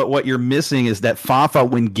that. But what you're missing is that Fafa,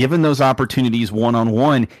 when given those opportunities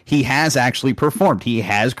one-on-one, he has actually performed. He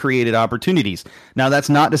has created opportunities. Now, that's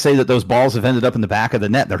not to say that those balls have ended up in the back of the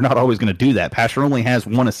net. They're not always going to do that. Pasher only has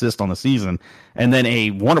 1 assist on the season and then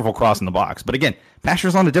a wonderful cross in the box. But again,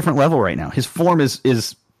 Pasher's on a different level right now. His form is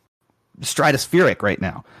stratospheric right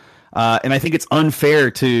now. And I think it's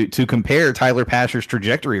unfair to compare Tyler Pasher's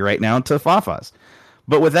trajectory right now to Fafa's.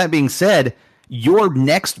 But with that being said, your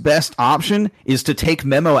next best option is to take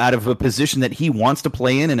Memo out of a position that he wants to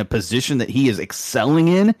play in a position that he is excelling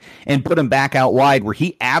in, and put him back out wide where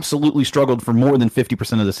he absolutely struggled for more than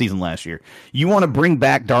 50% of the season last year. You want to bring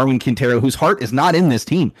back Darwin Quintero, whose heart is not in this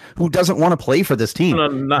team, who doesn't want to play for this team. No,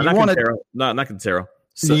 not Quintero. Not Quintero.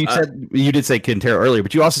 So, you did say Quintero earlier,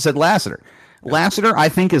 but you also said Lassiter. Lassiter, I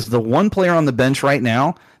think, is the one player on the bench right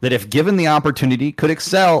now that, if given the opportunity, could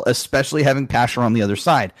excel, especially having Pasher on the other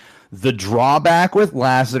side. The drawback with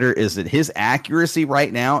Lassiter is that his accuracy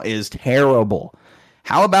right now is terrible.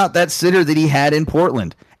 How about that sitter that he had in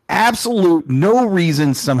Portland? Absolute no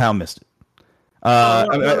reason, somehow missed it.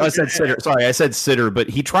 I said sitter. Sorry, I said sitter, but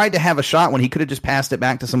he tried to have a shot when he could have just passed it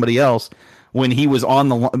back to somebody else. When he was on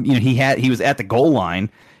the, he was at the goal line.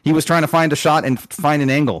 He was trying to find a shot and find an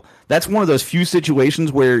angle. That's one of those few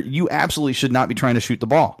situations where you absolutely should not be trying to shoot the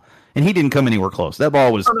ball. And he didn't come anywhere close. That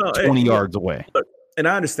ball was 20 yards away. And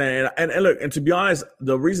I understand, and look, and to be honest,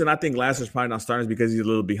 the reason I think Lassiter's probably not starting is because he's a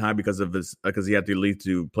little behind because he had to leave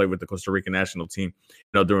to play with the Costa Rican national team,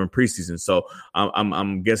 during preseason. So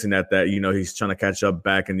I'm guessing that he's trying to catch up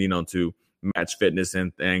back and to match fitness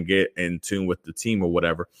and get in tune with the team or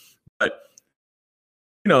whatever. But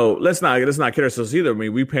let's not kid ourselves either. I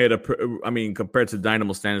mean, we paid compared to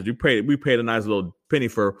Dynamo standards, we paid a nice little penny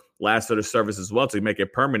for Lassiter's service as well to make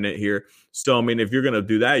it permanent here. So, I mean, if you're going to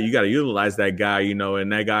do that, you got to utilize that guy,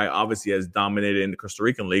 and that guy obviously has dominated in the Costa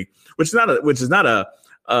Rican league, which is not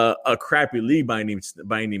a crappy league by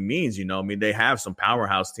any means. You know, I mean, they have some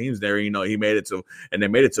powerhouse teams there. You know, they made it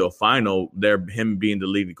to a final. There, him being the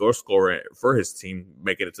leading goal scorer for his team,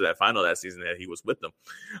 making it to that final that season that he was with them.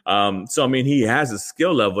 So I mean, he has a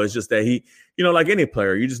skill level. It's just that he, you know, like any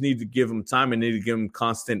player, you just need to give him time and need to give him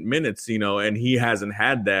constant minutes. You know, and he hasn't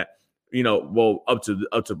had that. You know, well, up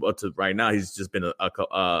to right now, he's just been had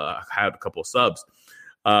a couple of subs.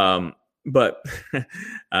 But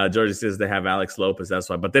Georgia says they have Alex Lopez. That's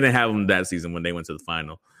why, but they didn't have him that season when they went to the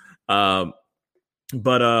final.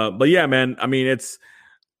 But yeah, man. I mean,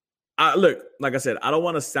 look, like I said, I don't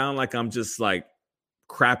want to sound like I'm just like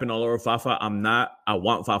crapping all over Fafa. I'm not. I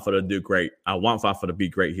want Fafa to do great. I want Fafa to be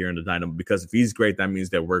great here in the Dynamo, because if he's great, that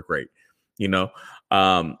means that we're great. You know,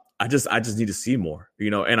 I just need to see more.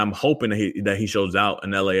 You know, and I'm hoping that he shows out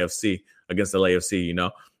in LAFC against LAFC. You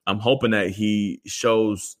know. I'm hoping that he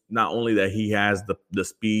shows not only that he has the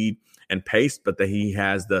speed and pace, but that he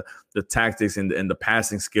has the tactics and the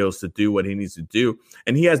passing skills to do what he needs to do.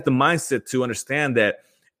 And he has the mindset to understand that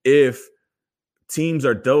if teams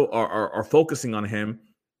are focusing on him,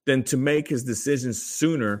 then to make his decisions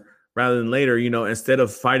sooner rather than later, you know, instead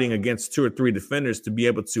of fighting against 2 or 3 defenders, to be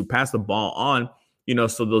able to pass the ball on, you know,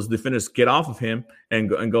 so those defenders get off of him and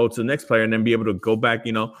go to the next player, and then be able to go back,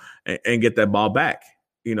 you know, and get that ball back,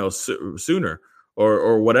 you know, sooner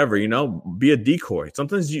or whatever, you know, be a decoy.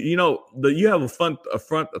 Sometimes, you know, you have a front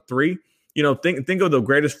three, you know, think of the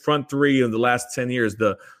greatest front three of the last 10 years,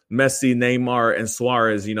 the Messi, Neymar, and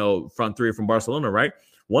Suarez, you know, front three from Barcelona, right?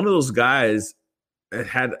 One of those guys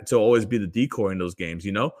had to always be the decoy in those games,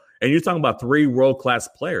 you know, and you're talking about 3 world-class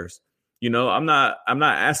players. You know, I'm not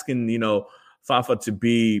asking, you know, Fafa to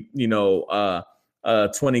be, you know,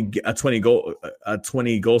 a 20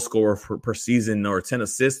 goal scorer per season or 10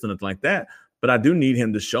 assists or anything like that. But I do need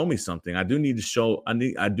him to show me something. I do need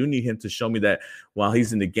him to show me that while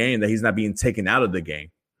he's in the game, that he's not being taken out of the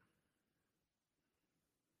game.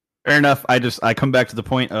 Fair enough. I come back to the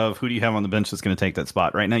point of, who do you have on the bench that's going to take that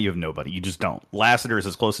spot? Right now, you have nobody. You just don't. Lassiter is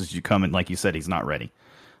as close as you come, and like you said, he's not ready.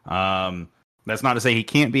 That's not to say he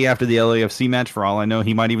can't be after the LAFC match. For all I know,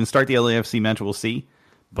 he might even start the LAFC match. We'll see.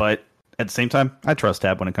 But at the same time, I trust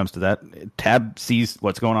Tab when it comes to that. Tab sees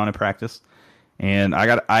what's going on in practice, and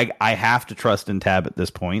I have to trust in Tab at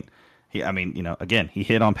this point. I mean, you know, again, he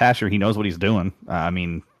hit on Pasher. He knows what he's doing. I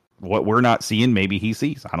mean, what we're not seeing, maybe he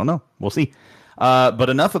sees. I don't know. We'll see. But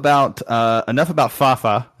enough about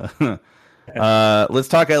Fafa. Let's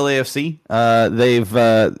talk LAFC.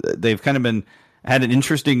 They've kind of had an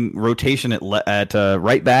interesting rotation at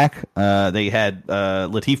right back. They had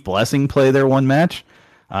Latif Blessing play their one match.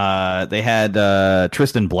 They had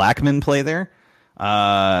Tristan Blackman play there.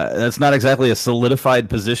 That's not exactly a solidified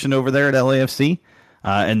position over there at LAFC.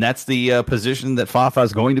 And that's the position that Fafa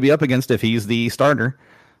is going to be up against if he's the starter.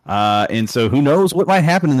 And so who knows what might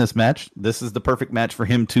happen in this match. This is the perfect match for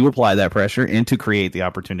him to apply that pressure and to create the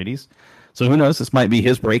opportunities. So who knows? This might be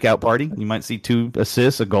his breakout party. You might see 2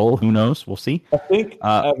 assists, a goal. Who knows? We'll see. I think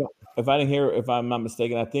if I'm not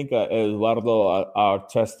mistaken, I think Eduardo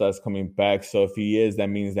Artesta is coming back. So if he is, that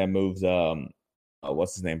means that moves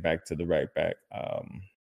what's his name back to the right back.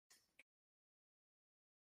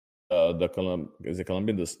 Is it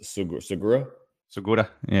Colombian? The Segura?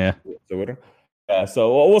 Yeah. Segura.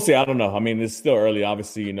 So we'll see. I don't know. I mean, it's still early.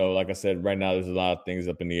 Obviously, you know, like I said, right now there's a lot of things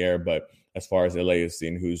up in the air. But as far as LA is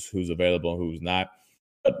seeing who's available and who's not.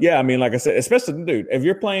 But yeah, I mean, like I said, especially, dude, if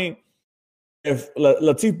you're playing, if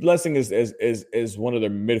Latif Blessing is one of their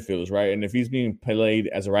midfielders, right? And if he's being played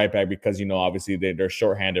as a right back because, you know, obviously they're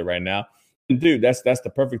shorthanded right now, dude, that's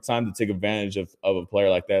the perfect time to take advantage of a player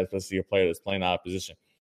like that, especially a player that's playing out of position.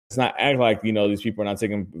 It's not act like, you know, these people are not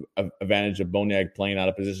taking advantage of Boniek playing out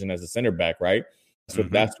of position as a center back, right? So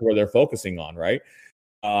that's where they're focusing on, right?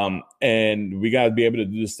 And we got to be able to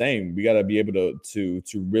do the same. We got to be able to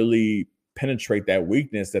really penetrate that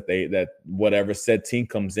weakness that whatever said team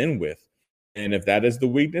comes in with. And if that is the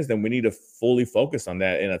weakness, then we need to fully focus on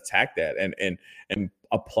that and attack that and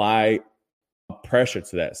apply pressure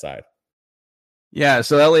to that side. Yeah,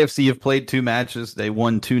 so LAFC have played 2 matches. They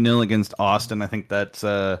won 2-0 against Austin. I think that's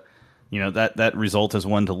that result is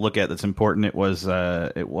one to look at. That's important. It was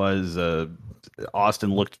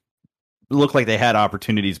Austin looked like they had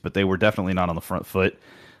opportunities, but they were definitely not on the front foot.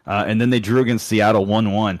 And then they drew against Seattle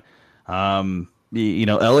 1-1. You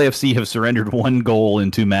know, LAFC have surrendered 1 goal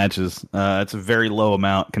in 2 matches. It's a very low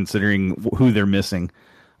amount considering who they're missing.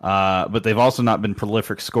 But they've also not been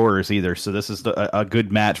prolific scorers either. So this is a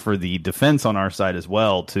good match for the defense on our side as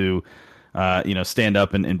well to, stand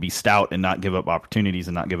up and be stout and not give up opportunities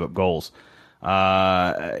and not give up goals.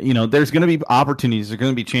 There's going to be opportunities. There's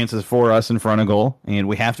going to be chances for us in front of goal, and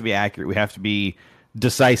we have to be accurate. We have to be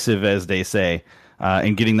decisive, as they say,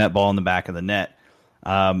 in getting that ball in the back of the net.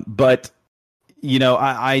 But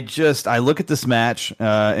I look at this match,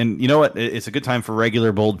 and you know what? It's a good time for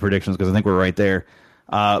regular bold predictions because I think we're right there.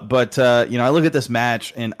 I look at this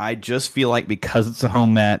match, and I just feel like because it's a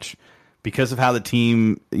home match, because of how the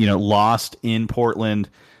team, lost in Portland,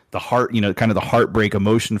 the heartbreak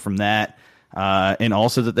emotion from that, and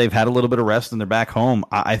also that they've had a little bit of rest and they're back home.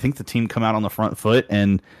 I think the team come out on the front foot,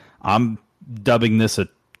 and I'm dubbing this a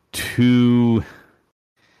 2.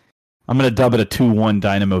 I'm going to dub it a 2-1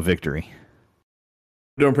 Dynamo victory.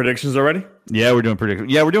 Doing predictions already? Yeah, we're doing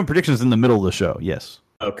predictions. Yeah, we're doing predictions in the middle of the show. Yes.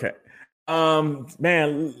 Okay.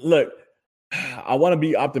 Man, look, I want to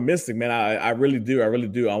be optimistic, man. I really do. I really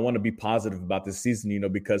do. I want to be positive about this season,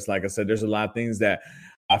 because like I said, there's a lot of things that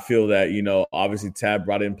I feel that, obviously Tab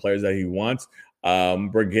brought in players that he wants.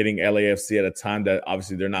 We're getting LAFC at a time that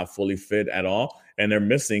obviously they're not fully fit at all. And they're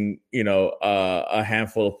missing, a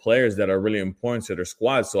handful of players that are really important to their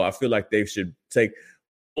squad. So I feel like they should take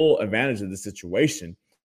full advantage of the situation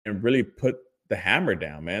and really put the hammer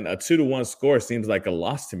down, man. A 2-1 score seems like a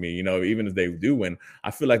loss to me, even if they do win.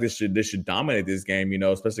 I feel like they should dominate this game,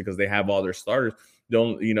 especially because they have all their starters.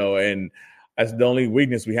 And that's the only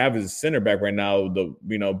weakness we have is a center back right now.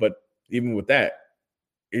 But even with that,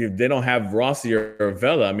 if they don't have Rossi or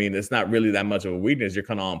Vela, I mean, it's not really that much of a weakness. You're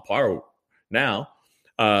kind of on par now.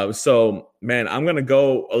 So, man, I'm gonna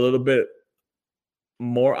go a little bit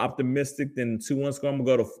more optimistic than 2-1 score. I'm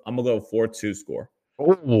gonna go 4-2 score.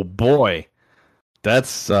 Oh boy,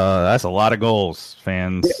 that's a lot of goals,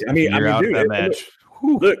 fans. Yeah, I mean, dude, that match.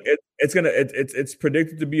 Look, it's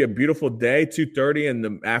predicted to be a beautiful day, 2:30 in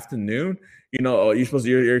the afternoon.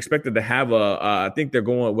 You're expected to have I think they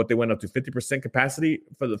went up to 50% capacity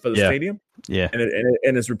for the stadium. Yeah,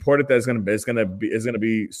 and it's reported that it's gonna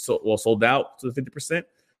be sold out to the 50%.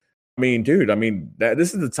 I mean, dude,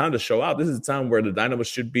 this is the time to show out. This is the time where the Dynamo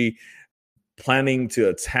should be planning to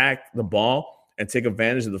attack the ball and take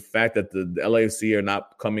advantage of the fact that the LAFC are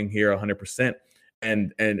not coming here 100%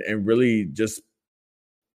 and really just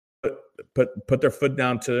put their foot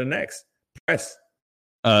down to the next press.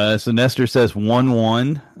 So Nestor says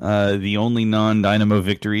 1-1, the only non-Dynamo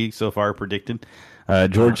victory so far predicted.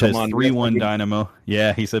 George has 3-1 Dynamo.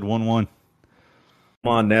 Yeah, he said 1-1.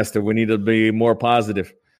 Come on, Nestor. We need to be more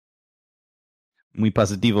positive. Muy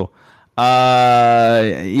positivo.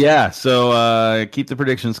 So keep the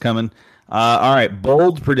predictions coming. All right,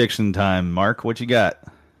 bold prediction time. Mark, what you got?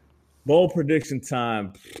 Bold prediction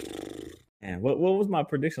time. Man, what was my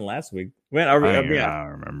prediction last week? Man, I don't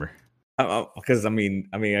remember. Because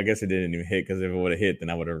I guess it didn't even hit. Because if it would have hit, then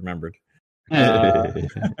I would have remembered.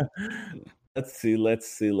 Let's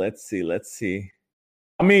see.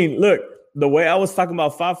 I mean, look, the way I was talking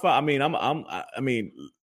about 5-5.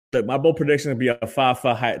 Look, my bold prediction would be a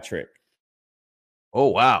 5-5 hat trick. Oh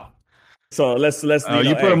wow! So let's.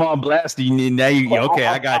 You put him on blast.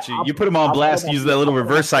 I got you. You put him on blast. Use that little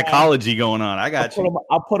reverse psychology going on. I got you.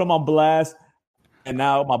 I'll put him on blast, and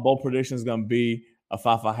now my bold prediction is going to be a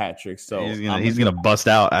 5-5 hat trick. So he's gonna bust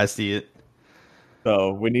out. I see it.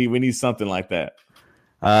 So we need something like that.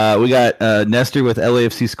 We got Nestor with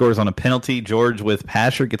LAFC scores on a penalty. George with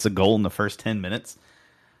Patrick gets a goal in the first 10 minutes.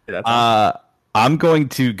 Yeah, that's awesome. I'm going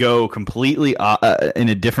to go completely in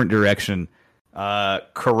a different direction.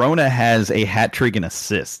 Corona has a hat trick and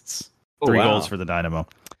assists. 3 goals for the Dynamo.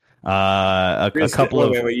 A couple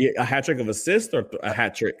of a hat trick of assists or a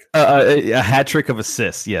hat trick? A hat trick of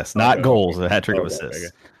assists. Yes, not goals. A hat trick of assists.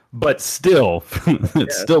 Okay. But still,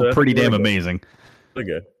 it's still pretty damn amazing.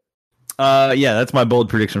 Pretty good. That's my bold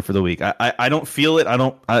prediction for the week. I don't feel it.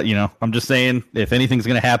 I'm just saying if anything's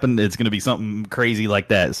going to happen, it's going to be something crazy like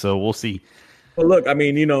that. So we'll see. Well, look,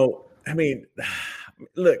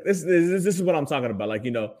 look, this is what I'm talking about. Like,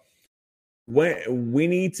 when we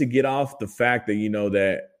need to get off the fact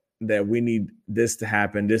that, that we need this to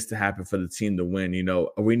happen for the team to win.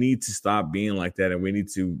 We need to stop being like that. And we need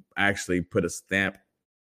to actually put a stamp,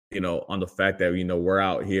 on the fact that, we're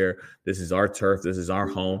out here. This is our turf. This is our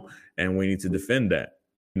home. And we need to defend that,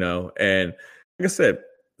 and like I said,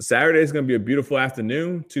 Saturday is going to be a beautiful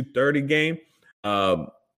afternoon, 2:30 game.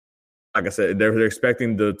 Like I said, they're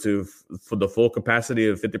expecting for the full capacity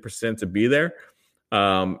of 50% to be there.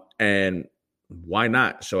 And why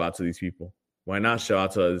not show out to these people? Why not show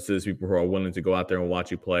out to these people who are willing to go out there and watch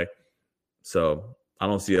you play? So I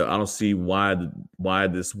don't see why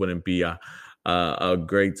this wouldn't be a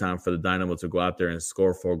great time for the Dynamo to go out there and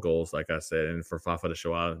score 4 goals, like I said, and for Fafa to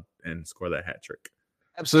show out and score that hat trick.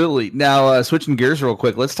 Absolutely. Now, switching gears real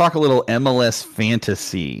quick, let's talk a little MLS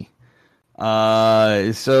fantasy.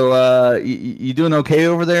 You doing okay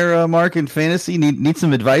over there, Mark, in fantasy? Need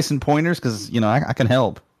some advice and pointers because I can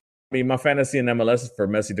help. I mean, my fantasy in MLS is for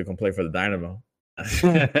Messi to come play for the Dynamo.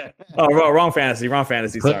 Wrong fantasy.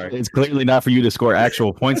 Sorry, it's clearly not for you to score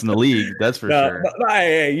actual points in the league. That's for sure. But,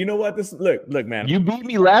 hey, you know what? Look, man. You beat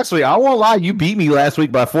me last week. I won't lie. You beat me last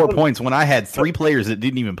week by 4 points when I had 3 players that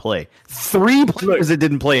didn't even play. 3 players that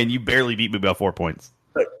didn't play, and you barely beat me by 4 points.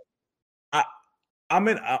 Look, I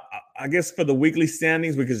guess for the weekly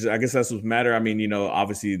standings, because I guess that's what matter. I mean,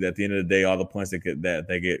 obviously at the end of the day, all the points that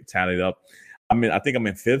they get tallied up. I mean, I think I'm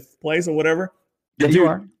in 5th place or whatever. Yeah, you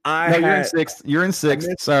are. You're in 6th. You're in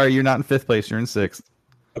 6th. Sorry, you're not in 5th place. You're in 6th.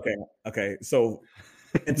 Okay. So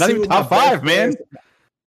not even top 5, man.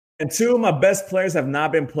 And 2 of my best players have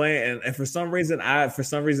not been playing, and for some reason I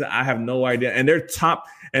have no idea. And they're top,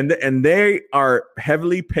 and they are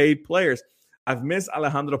heavily paid players. I've missed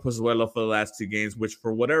Alejandro Pozuelo for the last 2 games, which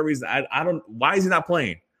for whatever reason I don't. Why is he not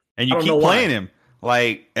playing? And you keep playing him.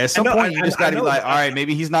 Like at some point, you just got to be like, all right,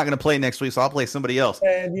 maybe he's not going to play next week, so I'll play somebody else.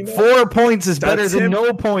 4 points is better than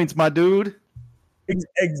no points, my dude.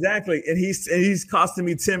 Exactly, and he's costing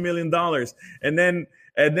me $10 million, and then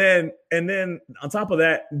on top of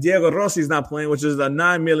that, Diego Rossi's not playing, which is a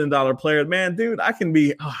 $9 million player. Man, dude, I can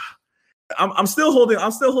be. I'm still holding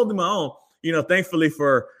my own. Thankfully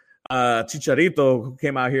for Chicharito, who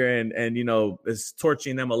came out here and is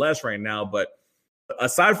torching MLS right now. But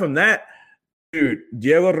aside from that, dude,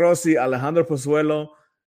 Diego Rossi, Alejandro Pozuelo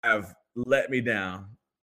have let me down.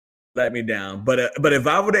 But if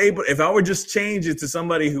I would just change it to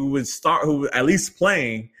somebody who at least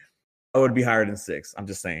playing, I would be higher than 6. I'm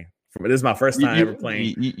just saying. This is my first time ever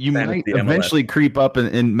playing. You might eventually creep up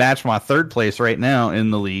and match my 3rd place right now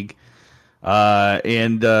in the league. I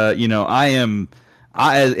am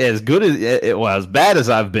as good as bad as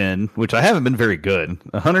I've been, which I haven't been very good.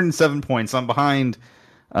 107 points. I'm behind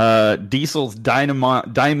Diesel's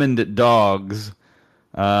Diamond Dogs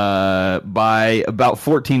by about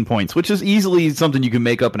 14 points, which is easily something you can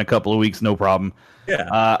make up in a couple of weeks, no problem. Yeah.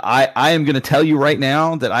 I am going to tell you right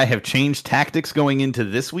now that I have changed tactics going into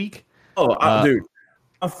this week. Dude,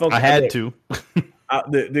 I had to.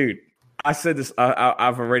 Dude, I said this.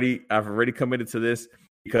 I've already committed to this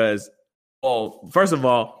because, first of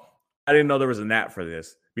all, I didn't know there was an app for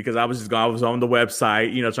this because I was on the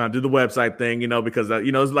website, trying to do the website thing, because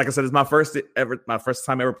like I said, it's my first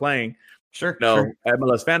time ever playing. Sure.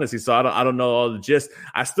 MLS fantasy. So I don't know all the gist.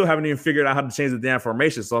 I still haven't even figured out how to change the damn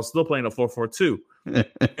formation. So I'm still playing a 4-4-2.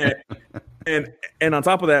 and on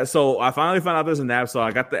top of that, so I finally found out there's an app. So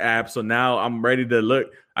I got the app. So now I'm ready to look.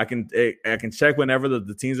 I can check whenever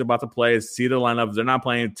the teams are about to play, see the lineup. If they're not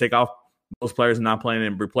playing, take off those players not playing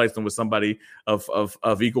and replace them with somebody of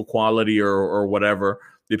equal quality or whatever,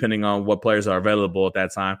 depending on what players are available at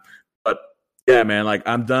that time. But yeah, man, like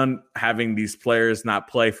I'm done having these players not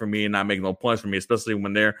play for me and not make no points for me, especially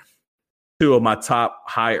when they're 2 of my top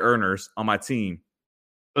high earners on my team.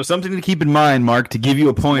 So something to keep in mind, Mark, to give you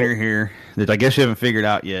a pointer here that I guess you haven't figured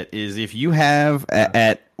out yet, is if you have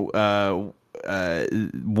at 1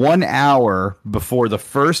 hour before the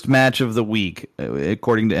first match of the week,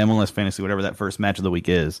 according to MLS Fantasy, whatever that first match of the week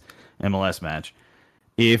is, MLS match,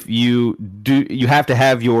 if you do, you have to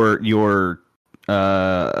have your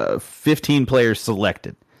 15 players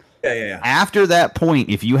selected. Yeah. After that point,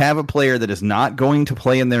 if you have a player that is not going to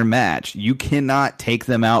play in their match, you cannot take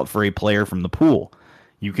them out for a player from the pool.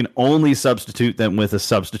 You can only substitute them with a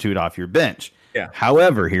substitute off your bench. Yeah.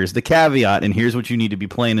 However, here's the caveat, and here's what you need to be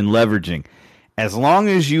playing and leveraging. As long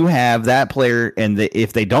as you have that player, and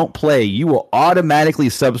if they don't play, you will automatically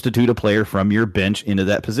substitute a player from your bench into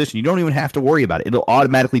that position. You don't even have to worry about it. It'll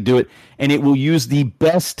automatically do it, and it will use the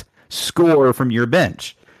best score from your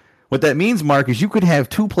bench. What that means, Mark, is you could have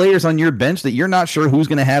 2 players on your bench that you're not sure who's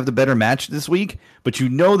going to have the better match this week, but you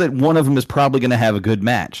know that one of them is probably going to have a good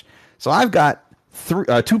match. So I've got 2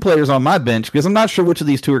 players on my bench because I'm not sure which of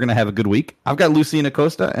these 2 are going to have a good week. I've got Lucien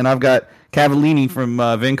Acosta and I've got Cavallini from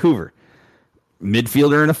Vancouver.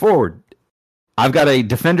 Midfielder and a forward. I've got a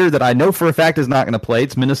defender that I know for a fact is not going to play.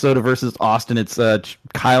 It's Minnesota versus Austin. It's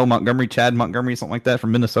Chad Montgomery, something like that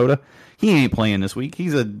from Minnesota. He ain't playing this week.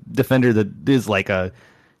 He's a defender that is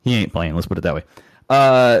he ain't playing. Let's put it that way.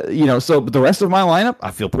 So the rest of my lineup, I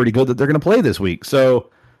feel pretty good that they're going to play this week. So,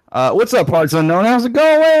 what's up, Parts Unknown? How's it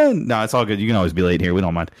going? No, it's all good. You can always be late here. We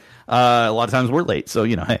don't mind. A lot of times we're late. So,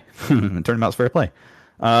 hey, turnabout's fair play.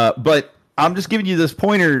 But I'm just giving you this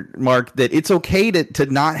pointer, Mark, that it's okay to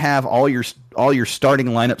not have all your starting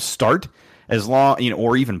lineup start as long,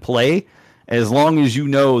 or even play, as long as you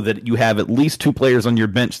know that you have at least 2 players on your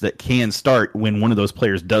bench that can start when one of those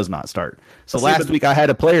players does not start. So last week I had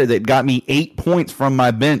a player that got me 8 points from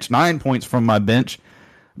my bench, 9 points from my bench,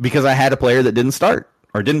 because I had a player that didn't start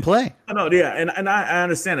or didn't play. No, yeah, and I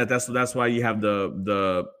understand that. That's why you have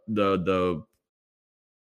the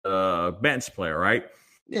bench player, right?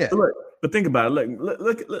 Yeah. But think about it.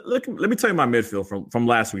 Look. Let me tell you my midfield from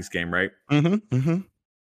last week's game, right?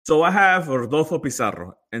 So I have Rodolfo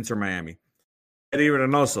Pizarro, Inter Miami. Eddie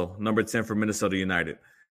Reynoso, number 10 for Minnesota United.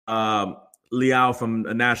 Leao from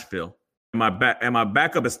Nashville. And my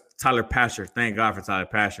backup is Tyler Pasher. Thank God for Tyler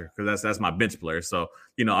Pasher, because that's my bench player. So,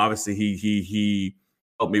 obviously he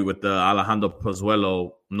helped me with the Alejandro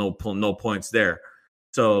Pozuelo, no points there.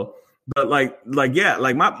 So, but my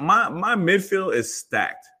midfield is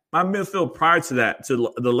stacked. My midfield prior to that,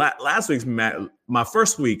 to the last week's my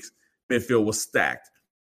first week's midfield was stacked.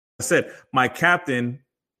 I said my captain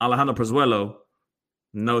Alejandro Pozuelo,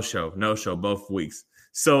 no show both weeks.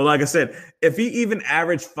 So like I said, if he even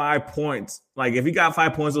averaged 5 points, like if he got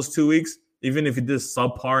 5 points those 2 weeks, even if he did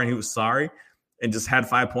subpar and he was sorry and just had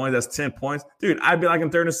 5 points, that's 10 points, dude. I'd be like in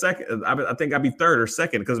third or second. I think I'd be third or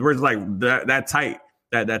second because we're like that tight.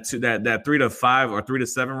 That 3 to 5 or 3 to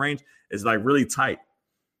 7 range is like really tight.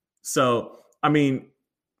 So I mean,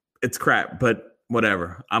 it's crap, but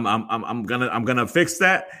whatever. I'm gonna fix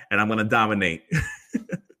that and I'm gonna dominate.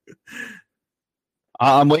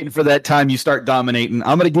 I'm waiting for that time you start dominating.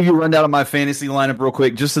 I'm going to give you a rundown of my fantasy lineup real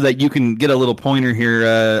quick, just so that you can get a little pointer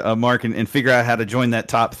here, Mark, and figure out how to join that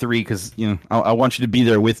top 3, because I want you to be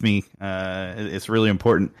there with me. It's really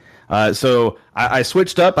important. So I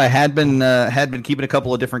switched up. I had been keeping a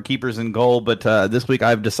couple of different keepers in goal, but this week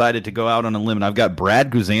I've decided to go out on a limb, and I've got Brad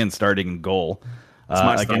Guzan starting in goal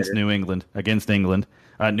against New England.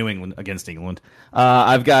 New England against England.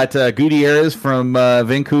 I've got Gutierrez from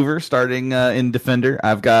Vancouver starting in defender.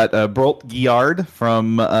 I've got Brolt Guillard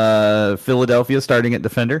from Philadelphia starting at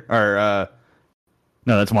defender. No,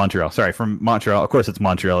 that's Montreal. Sorry, from Montreal. Of course, it's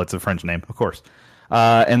Montreal. It's a French name, of course.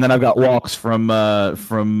 And then I've got Walks from Atlanta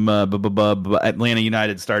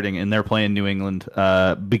United starting, and they're playing New England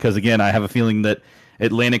because, again, I have a feeling that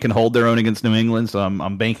Atlanta can hold their own against New England, so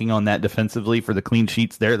I'm banking on that defensively for the clean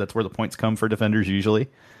sheets there. That's where the points come for defenders usually.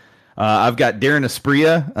 I've got Darren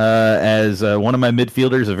Asprilla as one of my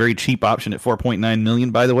midfielders, a very cheap option at $4.9 million,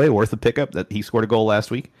 by the way, worth a pickup. That he scored a goal last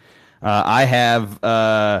week. I have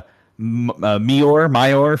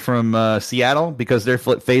Mayor from Seattle, because they're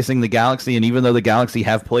facing the Galaxy, and even though the Galaxy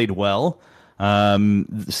have played well,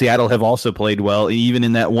 Seattle have also played well. Even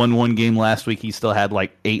in that 1-1 game last week, he still had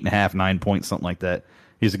like 8.5, 9 points, something like that.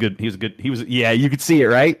 Yeah, you could see it,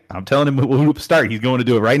 right? I'm telling him who to start. He's going to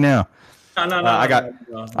do it right now. No. I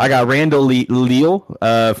got Randall Leal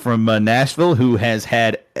from Nashville, who has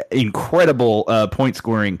had incredible point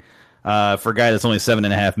scoring for a guy that's only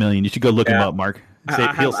 $7.5 million. You should go look him up, Mark.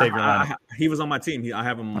 He'll save your lineup. He was on my team. I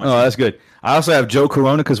have him on my team. That's good. I also have Joe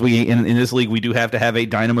Corona, because we in this league we do have to have a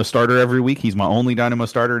Dynamo starter every week. He's my only Dynamo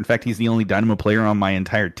starter. In fact, he's the only Dynamo player on my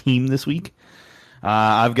entire team this week.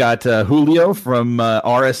 I've got Julio from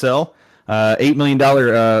RSL, $8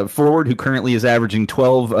 million forward, who currently is averaging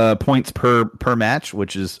 12 points per match,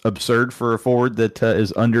 which is absurd for a forward that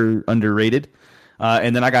is underrated.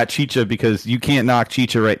 And then I got Chicha, because you can't knock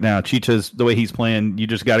Chicha right now. Chicha's the way he's playing. You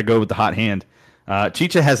just got to go with the hot hand.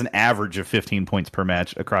 Chicha has an average of 15 points per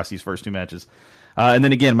match across these first 2 matches. And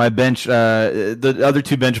then again, my bench, the other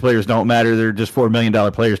 2 bench players don't matter. They're just $4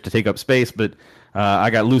 million players to take up space. But I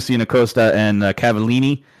got Lucian Acosta and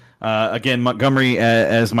Cavallini. Again, Montgomery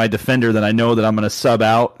as my defender that I know that I'm going to sub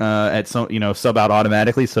out sub out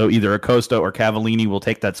automatically. So either Acosta or Cavallini will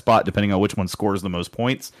take that spot depending on which one scores the most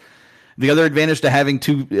points. The other advantage to having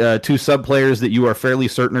two sub players that you are fairly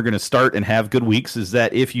certain are going to start and have good weeks is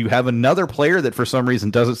that if you have another player that for some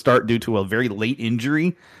reason doesn't start due to a very late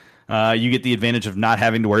injury, you get the advantage of not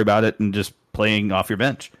having to worry about it and just playing off your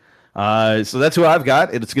bench. So that's who I've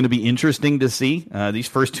got. It's going to be interesting to see. These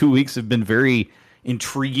first 2 weeks have been very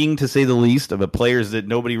intriguing, to say the least, of the players that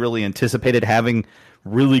nobody really anticipated having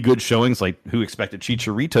really good showings, like who expected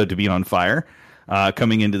Chicharito to be on fire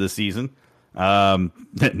coming into the season.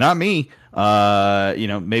 Not me.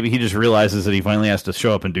 Maybe he just realizes that he finally has to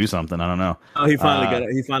show up and do something. I don't know. Oh, he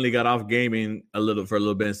finally got off gaming for a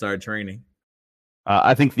little bit and started training.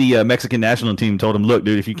 I think the Mexican national team told him, "Look,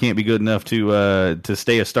 dude, if you can't be good enough to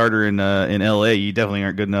stay a starter in LA, you definitely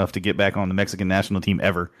aren't good enough to get back on the Mexican national team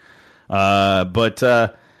ever." Yeah,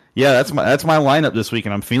 that's my lineup this week,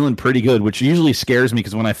 and I'm feeling pretty good, which usually scares me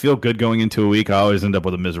because when I feel good going into a week, I always end up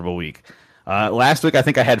with a miserable week. Last week, I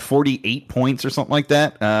think I had 48 points or something like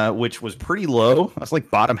that, which was pretty low. I was like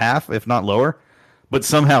bottom half, if not lower, but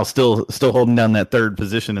somehow still holding down that third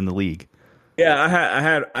position in the league.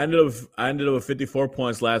 Yeah, I ended up with 54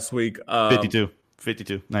 points last week. 52.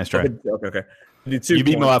 Nice try. Okay. 52 you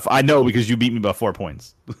beat points. me off. I know because you beat me by 4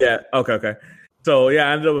 points. Yeah. Okay. So yeah,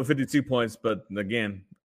 I ended up with 52 points, but again,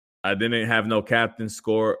 I didn't have no captain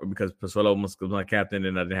score because Pozuelo was my captain,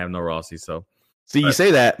 and I didn't have no Rossi. So, you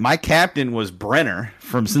say that my captain was Brenner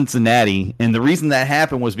from Cincinnati, and the reason that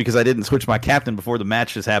happened was because I didn't switch my captain before the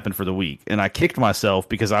matches happened for the week, and I kicked myself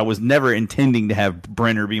because I was never intending to have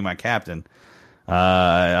Brenner be my captain.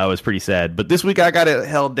 I was pretty sad, but this week I got it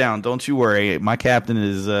held down. Don't you worry, my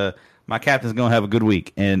captain's gonna have a good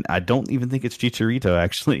week, and I don't even think it's Chicharito.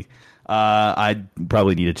 Actually, I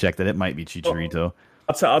probably need to check that. It might be Chicharito.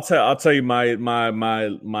 I'll tell you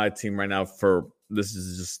my team right now. For this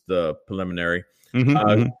is just the preliminary.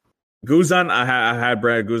 Guzan, I had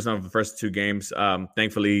Brad Guzan for the first 2 games.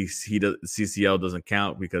 Thankfully, CCL doesn't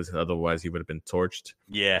count because otherwise he would have been torched.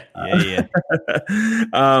 Yeah.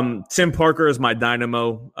 Tim Parker is my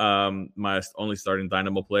Dynamo, my only starting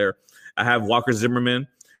Dynamo player. I have Walker Zimmerman,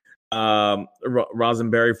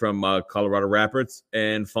 Rosenberry from Colorado Rapids,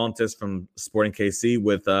 and Fontes from Sporting KC,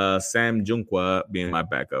 with Sam Junkwa being my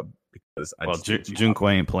backup because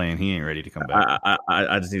Junkwa ain't playing. He ain't ready to come back.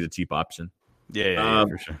 I just need a cheap option. Yeah,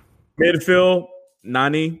 for sure. Midfield,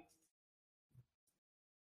 Nani,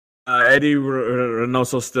 Eddie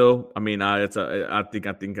Reynoso still. I mean, I think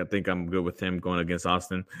I'm good with him going against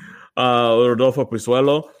Austin. Rodolfo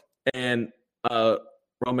Pizuelo and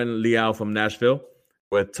Roman Leao from Nashville,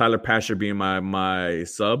 with Tyler Pasher being my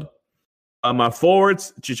sub. My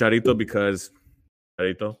forwards, Chicharito because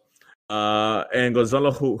Chicharito, and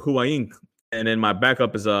Gonzalo Higuain. And then my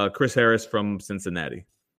backup is Chris Harris from Cincinnati,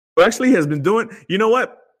 who actually has been doing. You know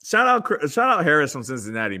what? Shout out Harris from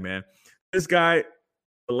Cincinnati, man. This guy,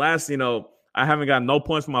 the last, I haven't got no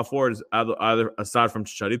points from my forwards either aside from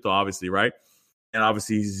Chicharito, obviously, right? And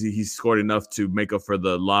obviously he's scored enough to make up for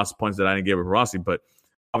the lost points that I didn't give with Rossi. But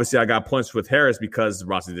obviously I got points with Harris because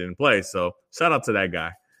Rossi didn't play. So shout out to that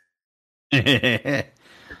guy.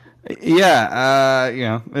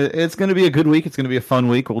 Yeah, it's going to be a good week. It's going to be a fun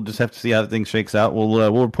week. We'll just have to see how things shakes out.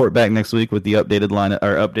 We'll report back next week with the updated line or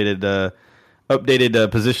updated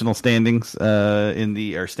positional standings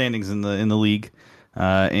standings in the league,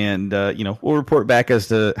 and we'll report back as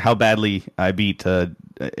to how badly I beat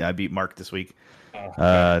Mark this week.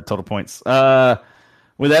 Total points.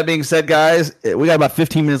 With that being said, guys, we got about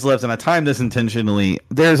 15 minutes left, and I timed this intentionally.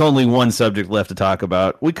 There's only one subject left to talk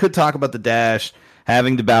about. We could talk about the Dash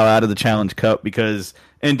having to bow out of the Challenge Cup because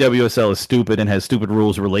NWSL is stupid and has stupid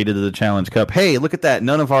rules related to the Challenge Cup. Hey, look at that.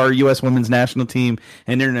 None of our U.S. women's national team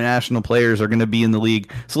and international players are going to be in the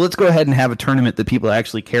league. So let's go ahead and have a tournament that people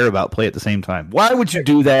actually care about play at the same time. Why would you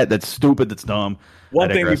do that? That's stupid. That's dumb.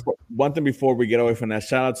 One thing before we get away from that,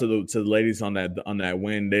 shout out to the ladies on that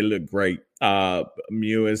win. They look great.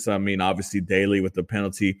 Mewis, obviously Daly with the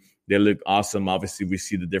penalty, they look awesome. Obviously, we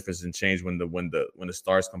see the difference in change when the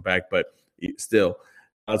stars come back, but still,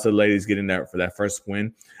 shout out to the ladies getting there for that first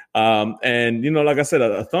win. And like I said,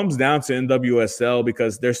 a thumbs down to NWSL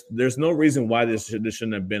because there's no reason why this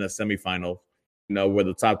shouldn't have been a semifinal. Where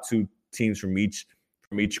the top 2 teams from each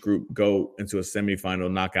group go into a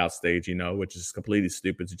semifinal knockout stage, which is completely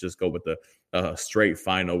stupid to just go with the straight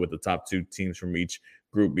final with the top 2 teams from each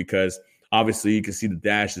group because obviously you can see the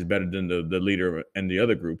Dash is better than the leader in the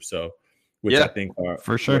other group. So, I think are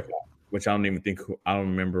for sure. Which I don't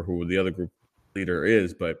remember who the other group leader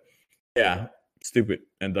is, but yeah, stupid.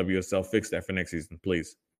 NWSL fix that for next season,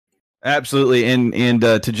 please. Absolutely, and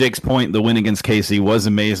to Jake's point, the win against KC was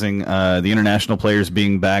amazing. The international players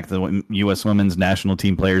being back, the U.S. women's national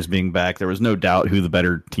team players being back, there was no doubt who the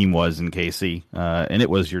better team was in KC, and it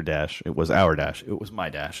was your Dash. It was our Dash. It was my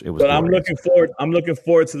Dash. It was. But I'm looking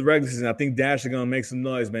forward to the regular season. I think Dash are going to make some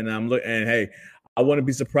noise, man. And hey, I wouldn't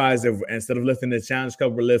be surprised if instead of lifting the Challenge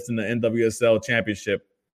Cup, we're lifting the NWSL Championship.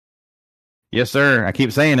 Yes, sir. I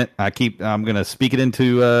keep saying it. I'm going to speak it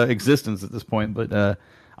into existence at this point, but.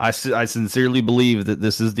 I sincerely believe that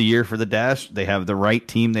this is the year for the Dash. They have the right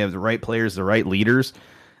team. They have the right players, the right leaders.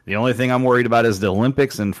 The only thing I'm worried about is the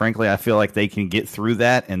Olympics, and frankly, I feel like they can get through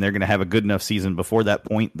that, and they're going to have a good enough season before that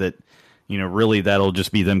point that, really that'll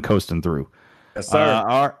just be them coasting through. Yes,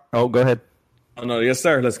 sir. Go ahead. Oh, no, yes,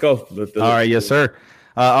 sir. Let's go. All right, yes, sir.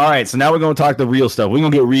 All right, so now we're going to talk the real stuff. We're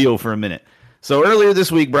going to get real for a minute. So earlier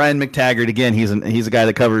this week, Brian McTaggart, again, he's a guy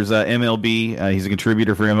that covers MLB. He's a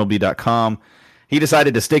contributor for MLB.com. he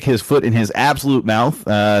decided to stick his foot in his absolute mouth.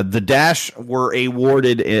 The Dash were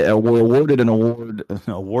awarded an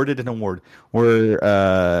award.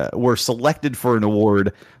 Were selected for an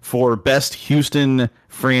award for best Houston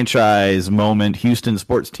franchise moment, Houston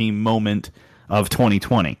sports team moment of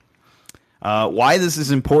 2020. Why this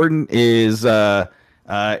is important is this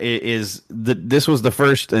was the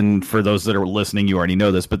first, and for those that are listening, you already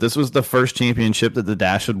know this, but this was the first championship that the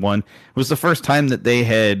Dash had won. It was the first time that they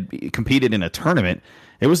had competed in a tournament.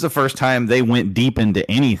 It was the first time they went deep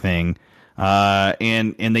into anything,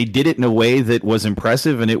 and they did it in a way that was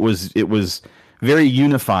impressive, and it was very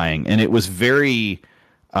unifying, and it was very,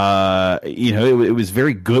 it was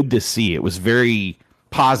very good to see. It was very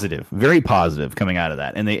positive coming out of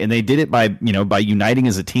that, and they did it by uniting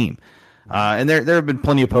as a team. And there have been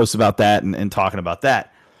plenty of posts about that and talking about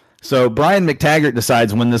that. So Brian McTaggart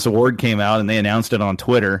decides when this award came out and they announced it on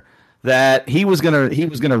Twitter that he was gonna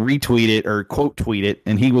retweet it or quote tweet it,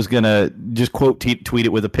 and he was gonna just quote tweet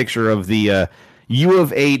it with a picture of the U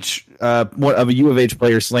of H of a U of H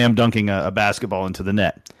player slam dunking a basketball into the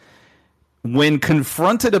net. When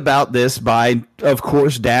confronted about this by, of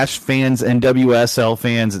course, Dash fans, NWSL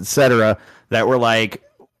fans, etc., that were like,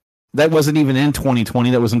 that wasn't even in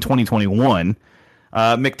 2020. That was in 2021.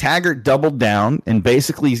 McTaggart doubled down and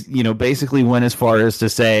basically went as far as to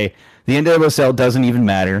say the NWSL doesn't even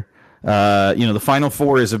matter. The Final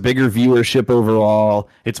Four is a bigger viewership overall.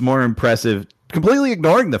 It's more impressive. Completely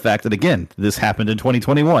ignoring the fact that, again, this happened in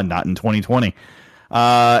 2021, not in 2020.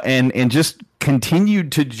 And just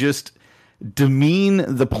continued to just demean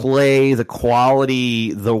the play, the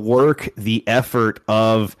quality, the work, the effort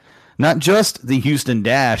of not just the Houston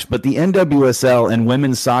Dash, but the NWSL and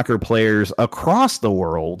women's soccer players across the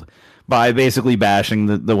world by basically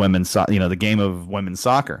bashing the women's, the game of women's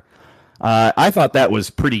soccer. I thought that was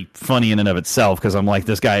pretty funny in and of itself because I'm like,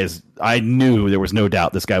 I knew there was no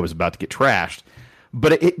doubt this guy was about to get trashed.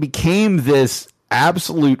 But it became this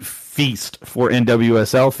absolute feast for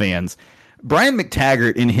NWSL fans. Brian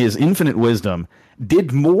McTaggart, in his infinite wisdom,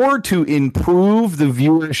 did more to improve the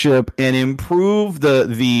viewership and improve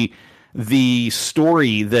the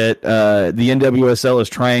story that the NWSL is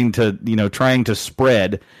trying to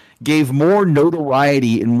spread, gave more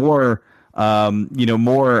notoriety and more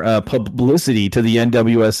publicity to the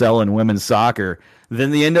NWSL and women's soccer than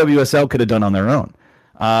the NWSL could have done on their own.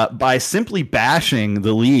 By simply bashing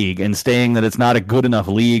the league and saying that it's not a good enough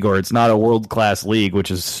league or it's not a world-class league,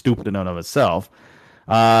 which is stupid in and of itself,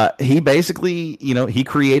 he basically, he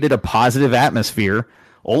created a positive atmosphere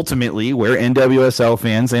ultimately where NWSL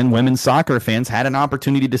fans and women's soccer fans had an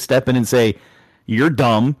opportunity to step in and say, you're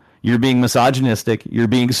dumb, you're being misogynistic, you're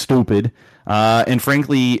being stupid. And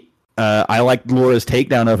frankly, I liked Laura's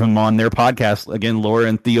takedown of him on their podcast. Again, Laura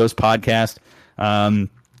and Theo's podcast.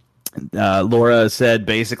 Laura said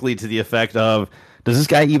basically to the effect of, does this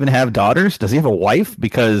guy even have daughters? Does he have a wife?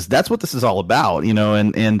 Because that's what this is all about,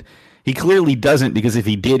 and he clearly doesn't, because if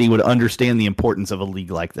he did, he would understand the importance of a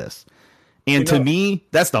league like this. And to me,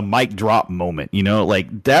 that's the mic drop moment,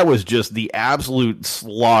 like that was just the absolute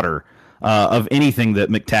slaughter of anything that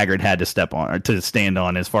McTaggart had to step on or to stand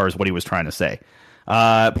on as far as what he was trying to say.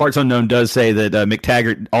 Parts Unknown does say that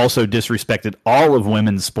McTaggart also disrespected all of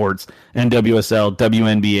women's sports, NWSL,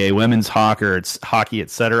 WNBA, women's hockey,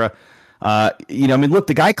 etc. Look,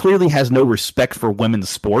 the guy clearly has no respect for women's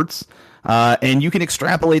sports, and you can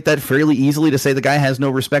extrapolate that fairly easily to say the guy has no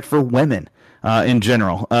respect for women in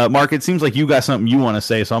general. Mark, it seems like you got something you want to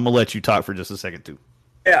say, so I'm gonna let you talk for just a second too.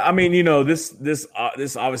 Yeah, I mean, this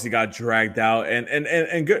obviously got dragged out,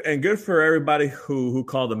 and good for everybody who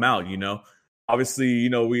called him out. Obviously,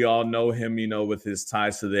 we all know him, with his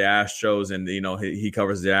ties to the Astros, and he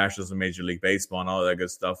covers the Astros in Major League Baseball and all that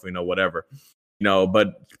good stuff. Whatever,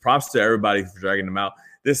 But props to everybody for dragging him out.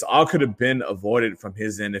 This all could have been avoided from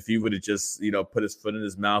his end if he would have just, put his foot in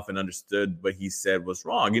his mouth and understood what he said was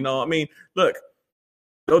wrong. Look,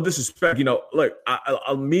 no disrespect. Look,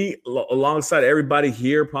 me alongside everybody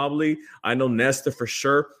here, probably, I know Nesta for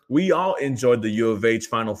sure. We all enjoyed the U of H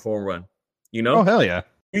Final Four run. Oh, hell yeah.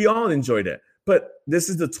 We all enjoyed it. But this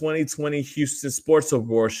is the 2020 Houston Sports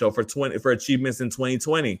Award show for achievements in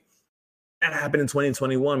 2020. That happened in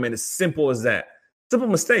 2021, man. It's simple as that. Simple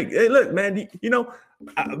mistake. Hey, look, man,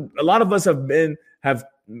 a lot of us have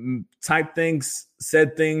typed things,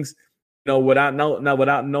 said things, without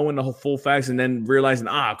knowing the whole full facts, and then realizing,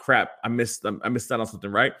 crap, I missed that on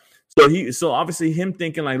something, right? So obviously him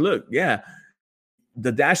thinking like, look, yeah,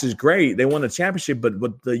 the Dash is great. They won a championship, but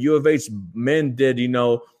what the U of H men did,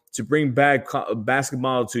 to bring back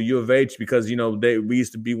basketball to U of H, because, we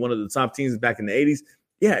used to be one of the top teams back in the 80s.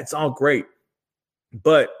 Yeah, it's all great.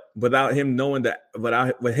 But without him knowing that,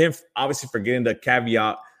 with him obviously forgetting the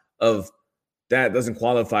caveat of that doesn't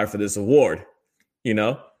qualify for this award, you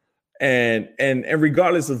know, and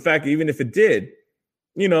regardless of the fact, even if it did,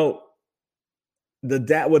 you know,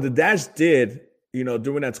 what the Dash did, you know,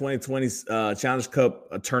 during that 2020 Challenge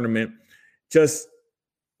Cup tournament, just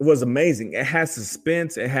was amazing. It had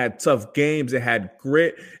suspense, it had tough games, it had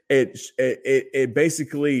grit. It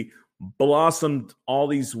basically blossomed all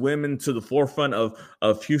these women to the forefront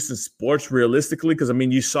of Houston sports realistically, because I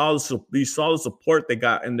mean you saw the support they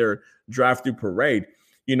got in their drive-through parade.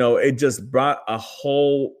 You know, it just brought a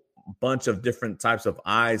whole bunch of different types of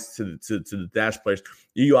eyes to the Dash players.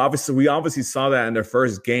 We obviously saw that in their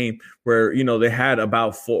first game, where you know they had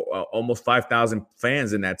about almost 5,000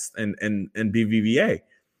 fans in BVVA,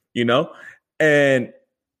 you know, and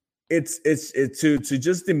it's to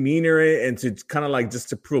just demeanor it and to kind of like just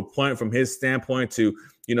to prove a point from his standpoint to,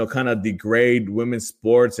 you know, kind of degrade women's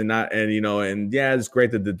sports and yeah, it's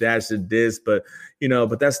great that the Dash did this, but you know,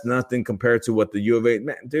 but that's nothing compared to what the U of A,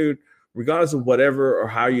 man, dude, regardless of whatever or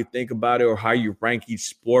how you think about it or how you rank each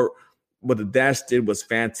sport, what the Dash did was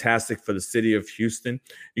fantastic for the city of Houston,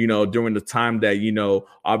 you know, during the time that, you know,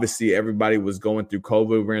 obviously everybody was going through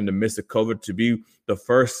COVID. We're in the midst of COVID. To be the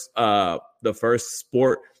first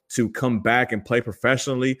sport to come back and play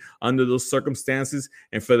professionally under those circumstances,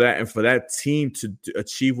 and for that team to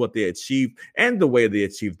achieve what they achieved and the way they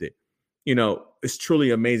achieved it, you know, it's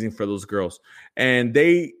truly amazing for those girls. And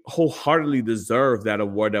they wholeheartedly deserve that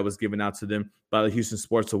award that was given out to them by the Houston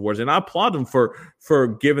Sports Awards. And I applaud them for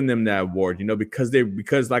giving them that award, you know, because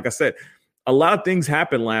like I said, a lot of things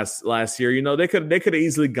happened last year. You know, they could have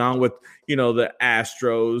easily gone with, you know, the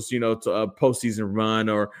Astros, you know, to a postseason run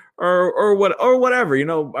or whatever, you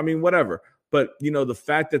know, I mean, whatever. But, you know, the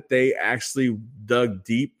fact that they actually dug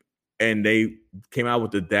deep and they came out with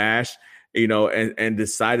the Dash, you know, and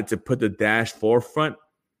decided to put the Dash forefront,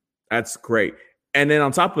 that's great. And then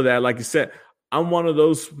on top of that, like you said, I'm one of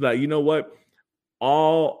those that, you know what,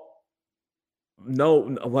 what's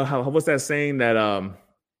that saying that I'm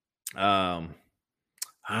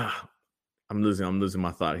losing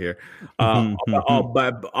my thought here.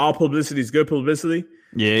 All publicity is good publicity.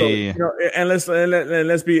 Yeah, so, yeah. You know, and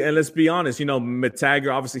let's be honest. You know,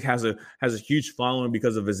 McTaggart obviously has a huge following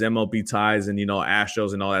because of his MLB ties and, you know,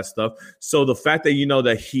 Astros and all that stuff. So the fact that, you know,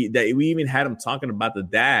 that we even had him talking about the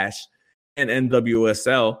Dash and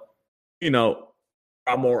NWSL, you know,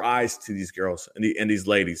 brought more eyes to these girls and these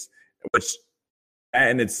ladies, which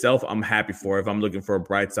in itself I'm happy for. If I'm looking for a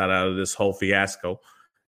bright side out of this whole fiasco,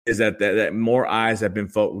 is that more eyes have been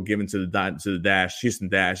given to the Dash, Houston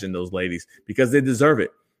Dash, and those ladies, because they deserve it.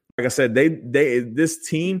 Like I said, this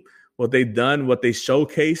team, what they've done, what they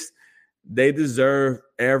showcased, they deserve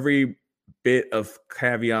every bit of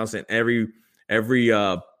caveats and every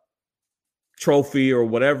trophy or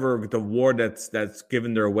whatever the award that's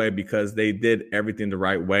given their way, because they did everything the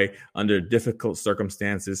right way under difficult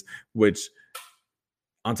circumstances, which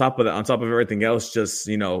on top of everything else, just,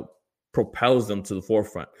 you know, propels them to the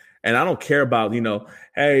forefront. And I don't care about, you know,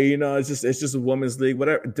 hey, you know, it's just a women's league,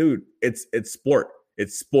 whatever, dude. It's sport.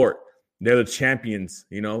 It's sport. They're the champions,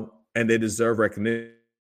 you know, and they deserve recognition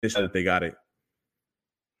that they got it.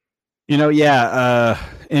 You know, yeah,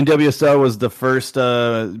 NWSL was the first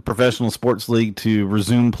professional sports league to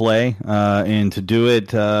resume play and to do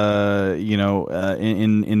it, you know,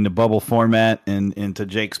 in the bubble format, and to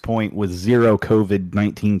Jake's point, with 0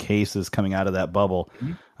 COVID-19 cases coming out of that bubble,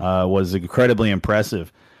 was incredibly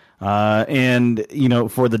impressive. And, you know,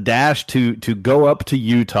 for the Dash to go up to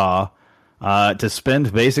Utah, to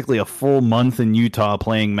spend basically a full month in Utah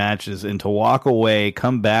playing matches, and to walk away,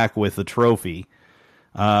 come back with a trophy,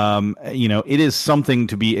 you know, it is something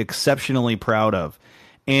to be exceptionally proud of.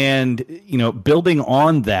 And, you know, building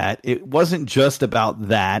on that, it wasn't just about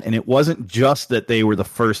that, and it wasn't just that they were the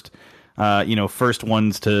first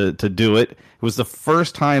ones to do it. It was the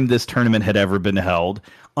first time this tournament had ever been held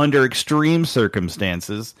under extreme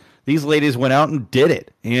circumstances. These ladies went out and did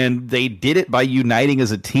it, and they did it by uniting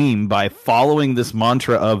as a team, by following this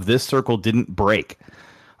mantra of "this circle didn't break."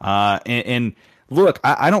 And look,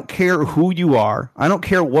 I don't care who you are. I don't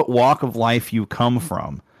care what walk of life you come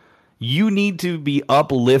from. You need to be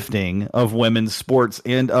uplifting of women's sports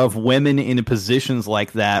and of women in positions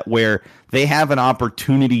like that, where they have an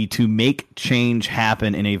opportunity to make change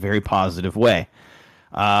happen in a very positive way.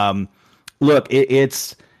 Look, it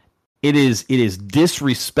is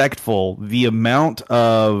disrespectful, the amount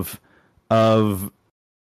of demeaning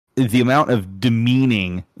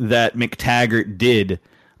that McTaggart did,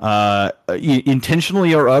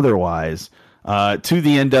 intentionally or otherwise, to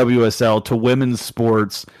the NWSL, to women's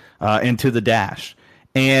sports, and to the Dash.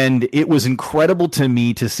 And it was incredible to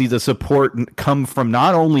me to see the support come from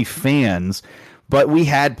not only fans, but we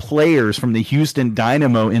had players from the Houston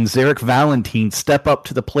Dynamo and Zarek Valentine step up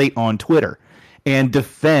to the plate on Twitter and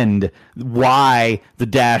defend why the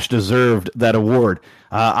Dash deserved that award.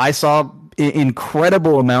 I saw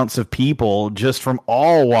incredible amounts of people just from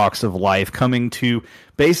all walks of life coming to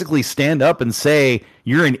basically stand up and say,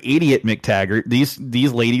 you're an idiot, McTaggart.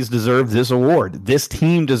 These ladies deserve this award. This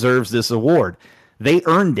team deserves this award. They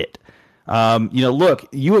earned it. Look,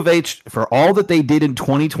 U of H, for all that they did in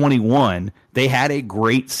 2021, they had a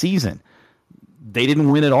great season. They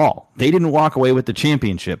didn't win it all. They didn't walk away with the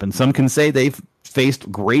championship. And some can say they've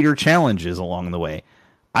faced greater challenges along the way.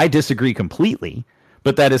 I disagree completely,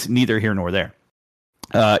 but that is neither here nor there.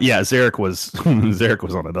 Zarek was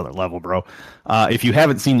on another level, bro. If you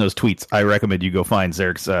haven't seen those tweets, I recommend you go find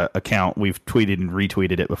Zarek's account. We've tweeted and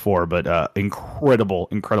retweeted it before, but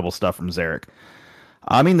incredible stuff from Zarek.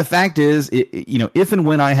 I mean, the fact is, if and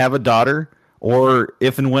when I have a daughter, or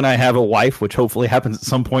if and when I have a wife, which hopefully happens at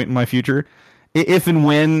some point in my future, if and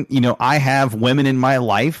when, I have women in my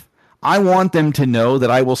life, I want them to know that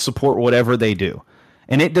I will support whatever they do.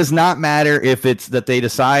 And it does not matter if it's that they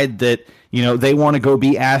decide that, they want to go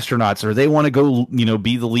be astronauts, or they want to go,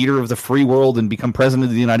 be the leader of the free world and become president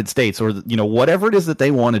of the United States, or, whatever it is that they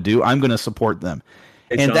want to do, I'm going to support them.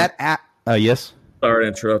 Hey, and Sean, yes. Sorry to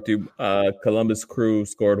interrupt you. Columbus Crew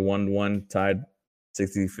scored 1-1, tied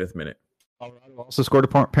 65th minute. Colorado also scored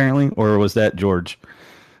apparently, or was that George?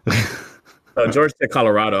 George said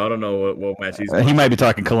Colorado. I don't know what match he's he might be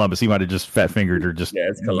talking Columbus. He might have just fat fingered or just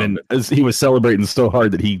it's Columbus. He was celebrating so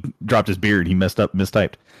hard that he dropped his beard. He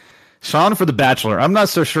mistyped. Sean for The Bachelor. I'm not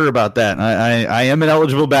so sure about that. I am an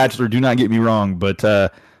eligible bachelor. Do not get me wrong, but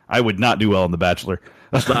I would not do well in The Bachelor.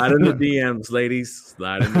 Slide in the DMs, ladies.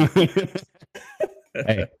 Slide in the DMs.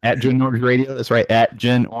 Hey, at Gen Orange Radio. That's right. At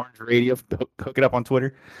Gen Orange Radio. Hook it up on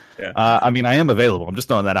Twitter. Yeah. I am available. I'm just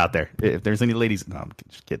throwing that out there. If there's any ladies, no, I'm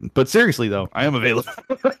just kidding. But seriously, though, I am available.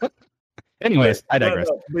 Anyways, I digress.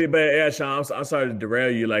 But yeah, Sean, I'm sorry to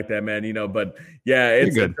derail you like that, man. But yeah,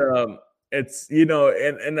 it's good. It's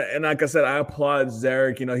and like I said, I applaud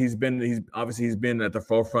Zarek. He's been at the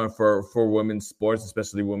forefront for women's sports,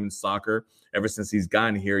 especially women's soccer, ever since he's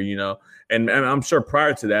gotten here. And I'm sure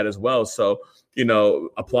prior to that as well. So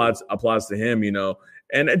applause to him.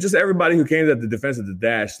 And just everybody who came to the defense of the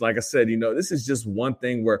Dash. Like I said, this is just one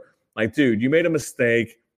thing where, like, dude, you made a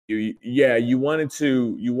mistake. You wanted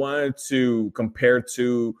to compare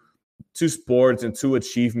two sports and two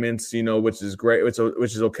achievements, which is great,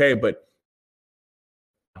 which is okay, but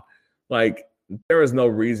like, there is no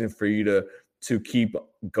reason for you to keep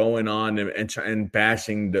going on and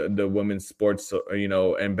bashing the women's sports,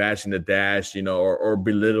 and bashing the Dash, or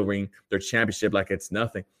belittling their championship like it's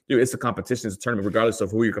nothing. Dude, it's a competition, it's a tournament, regardless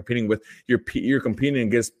of who you're competing with. You're competing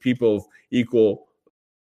against people of equal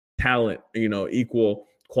talent, equal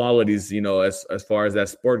qualities, as far as that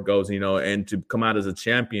sport goes, and to come out as a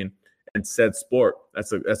champion in said sport,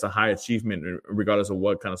 that's a high achievement, regardless of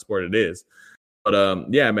what kind of sport it is. But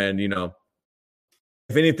yeah, man,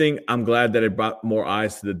 if anything, I'm glad that it brought more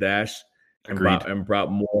eyes to the Dash and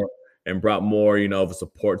brought more of a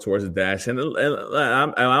support towards the Dash. And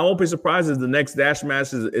I won't be surprised if the next Dash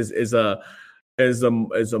match is a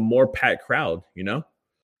more packed crowd.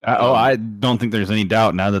 I don't think there's any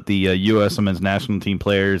doubt now that the U.S. Women's National Team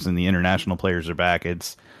players and the international players are back.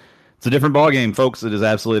 It's a different ballgame, folks. It is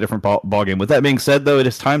absolutely a different ballgame. With that being said, though, it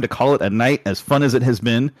is time to call it a night. As fun as it has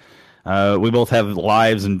been, we both have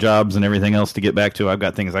lives and jobs and everything else to get back to. I've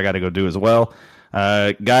got things I got to go do as well.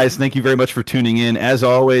 Guys, thank you very much for tuning in. As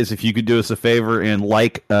always, if you could do us a favor and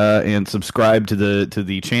like and subscribe to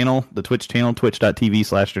the channel, the Twitch channel,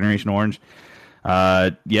 twitch.tv/GenerationOrange.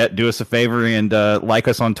 Do us a favor and like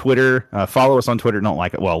us on Twitter. Follow us on Twitter.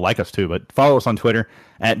 Like us too, but follow us on Twitter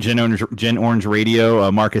at Gen Orange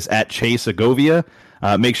Radio. Marcus at Chase Agovia.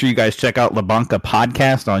 Make sure you guys check out La Banca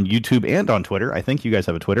Podcast on YouTube and on Twitter. I think you guys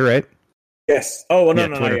have a Twitter, right? Yes. Oh, well, no,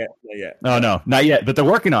 Twitter. not yet. Oh, no, not yet. But they're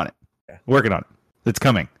working on it. Yeah. Working on it. It's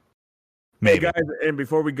coming. Maybe. Hey guys, and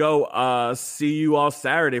before we go, see you all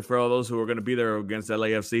Saturday for all those who are going to be there against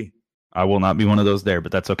LAFC. I will not be one of those there,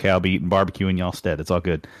 but that's okay. I'll be eating barbecue in y'all stead. It's all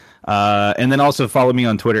good. And then also follow me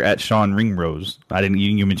on Twitter at Sean Ringrose. You didn't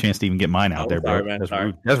give me a chance to even get mine out there, sorry, bro. Man, that's sorry.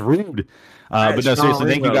 rude. That's rude. But no,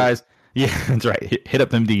 seriously, thank you guys. Yeah, that's right. Hit up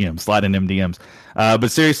them DMs. Slide in them DMs.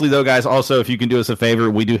 But seriously, though, guys, also, if you can do us a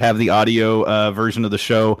favor, we do have the audio version of the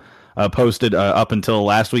show posted up until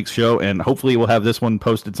last week's show, and hopefully we'll have this one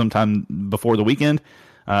posted sometime before the weekend.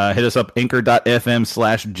 Hit us up,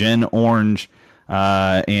 anchor.fm/GenOrange.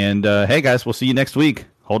 Hey, guys, we'll see you next week.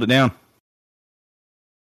 Hold it down.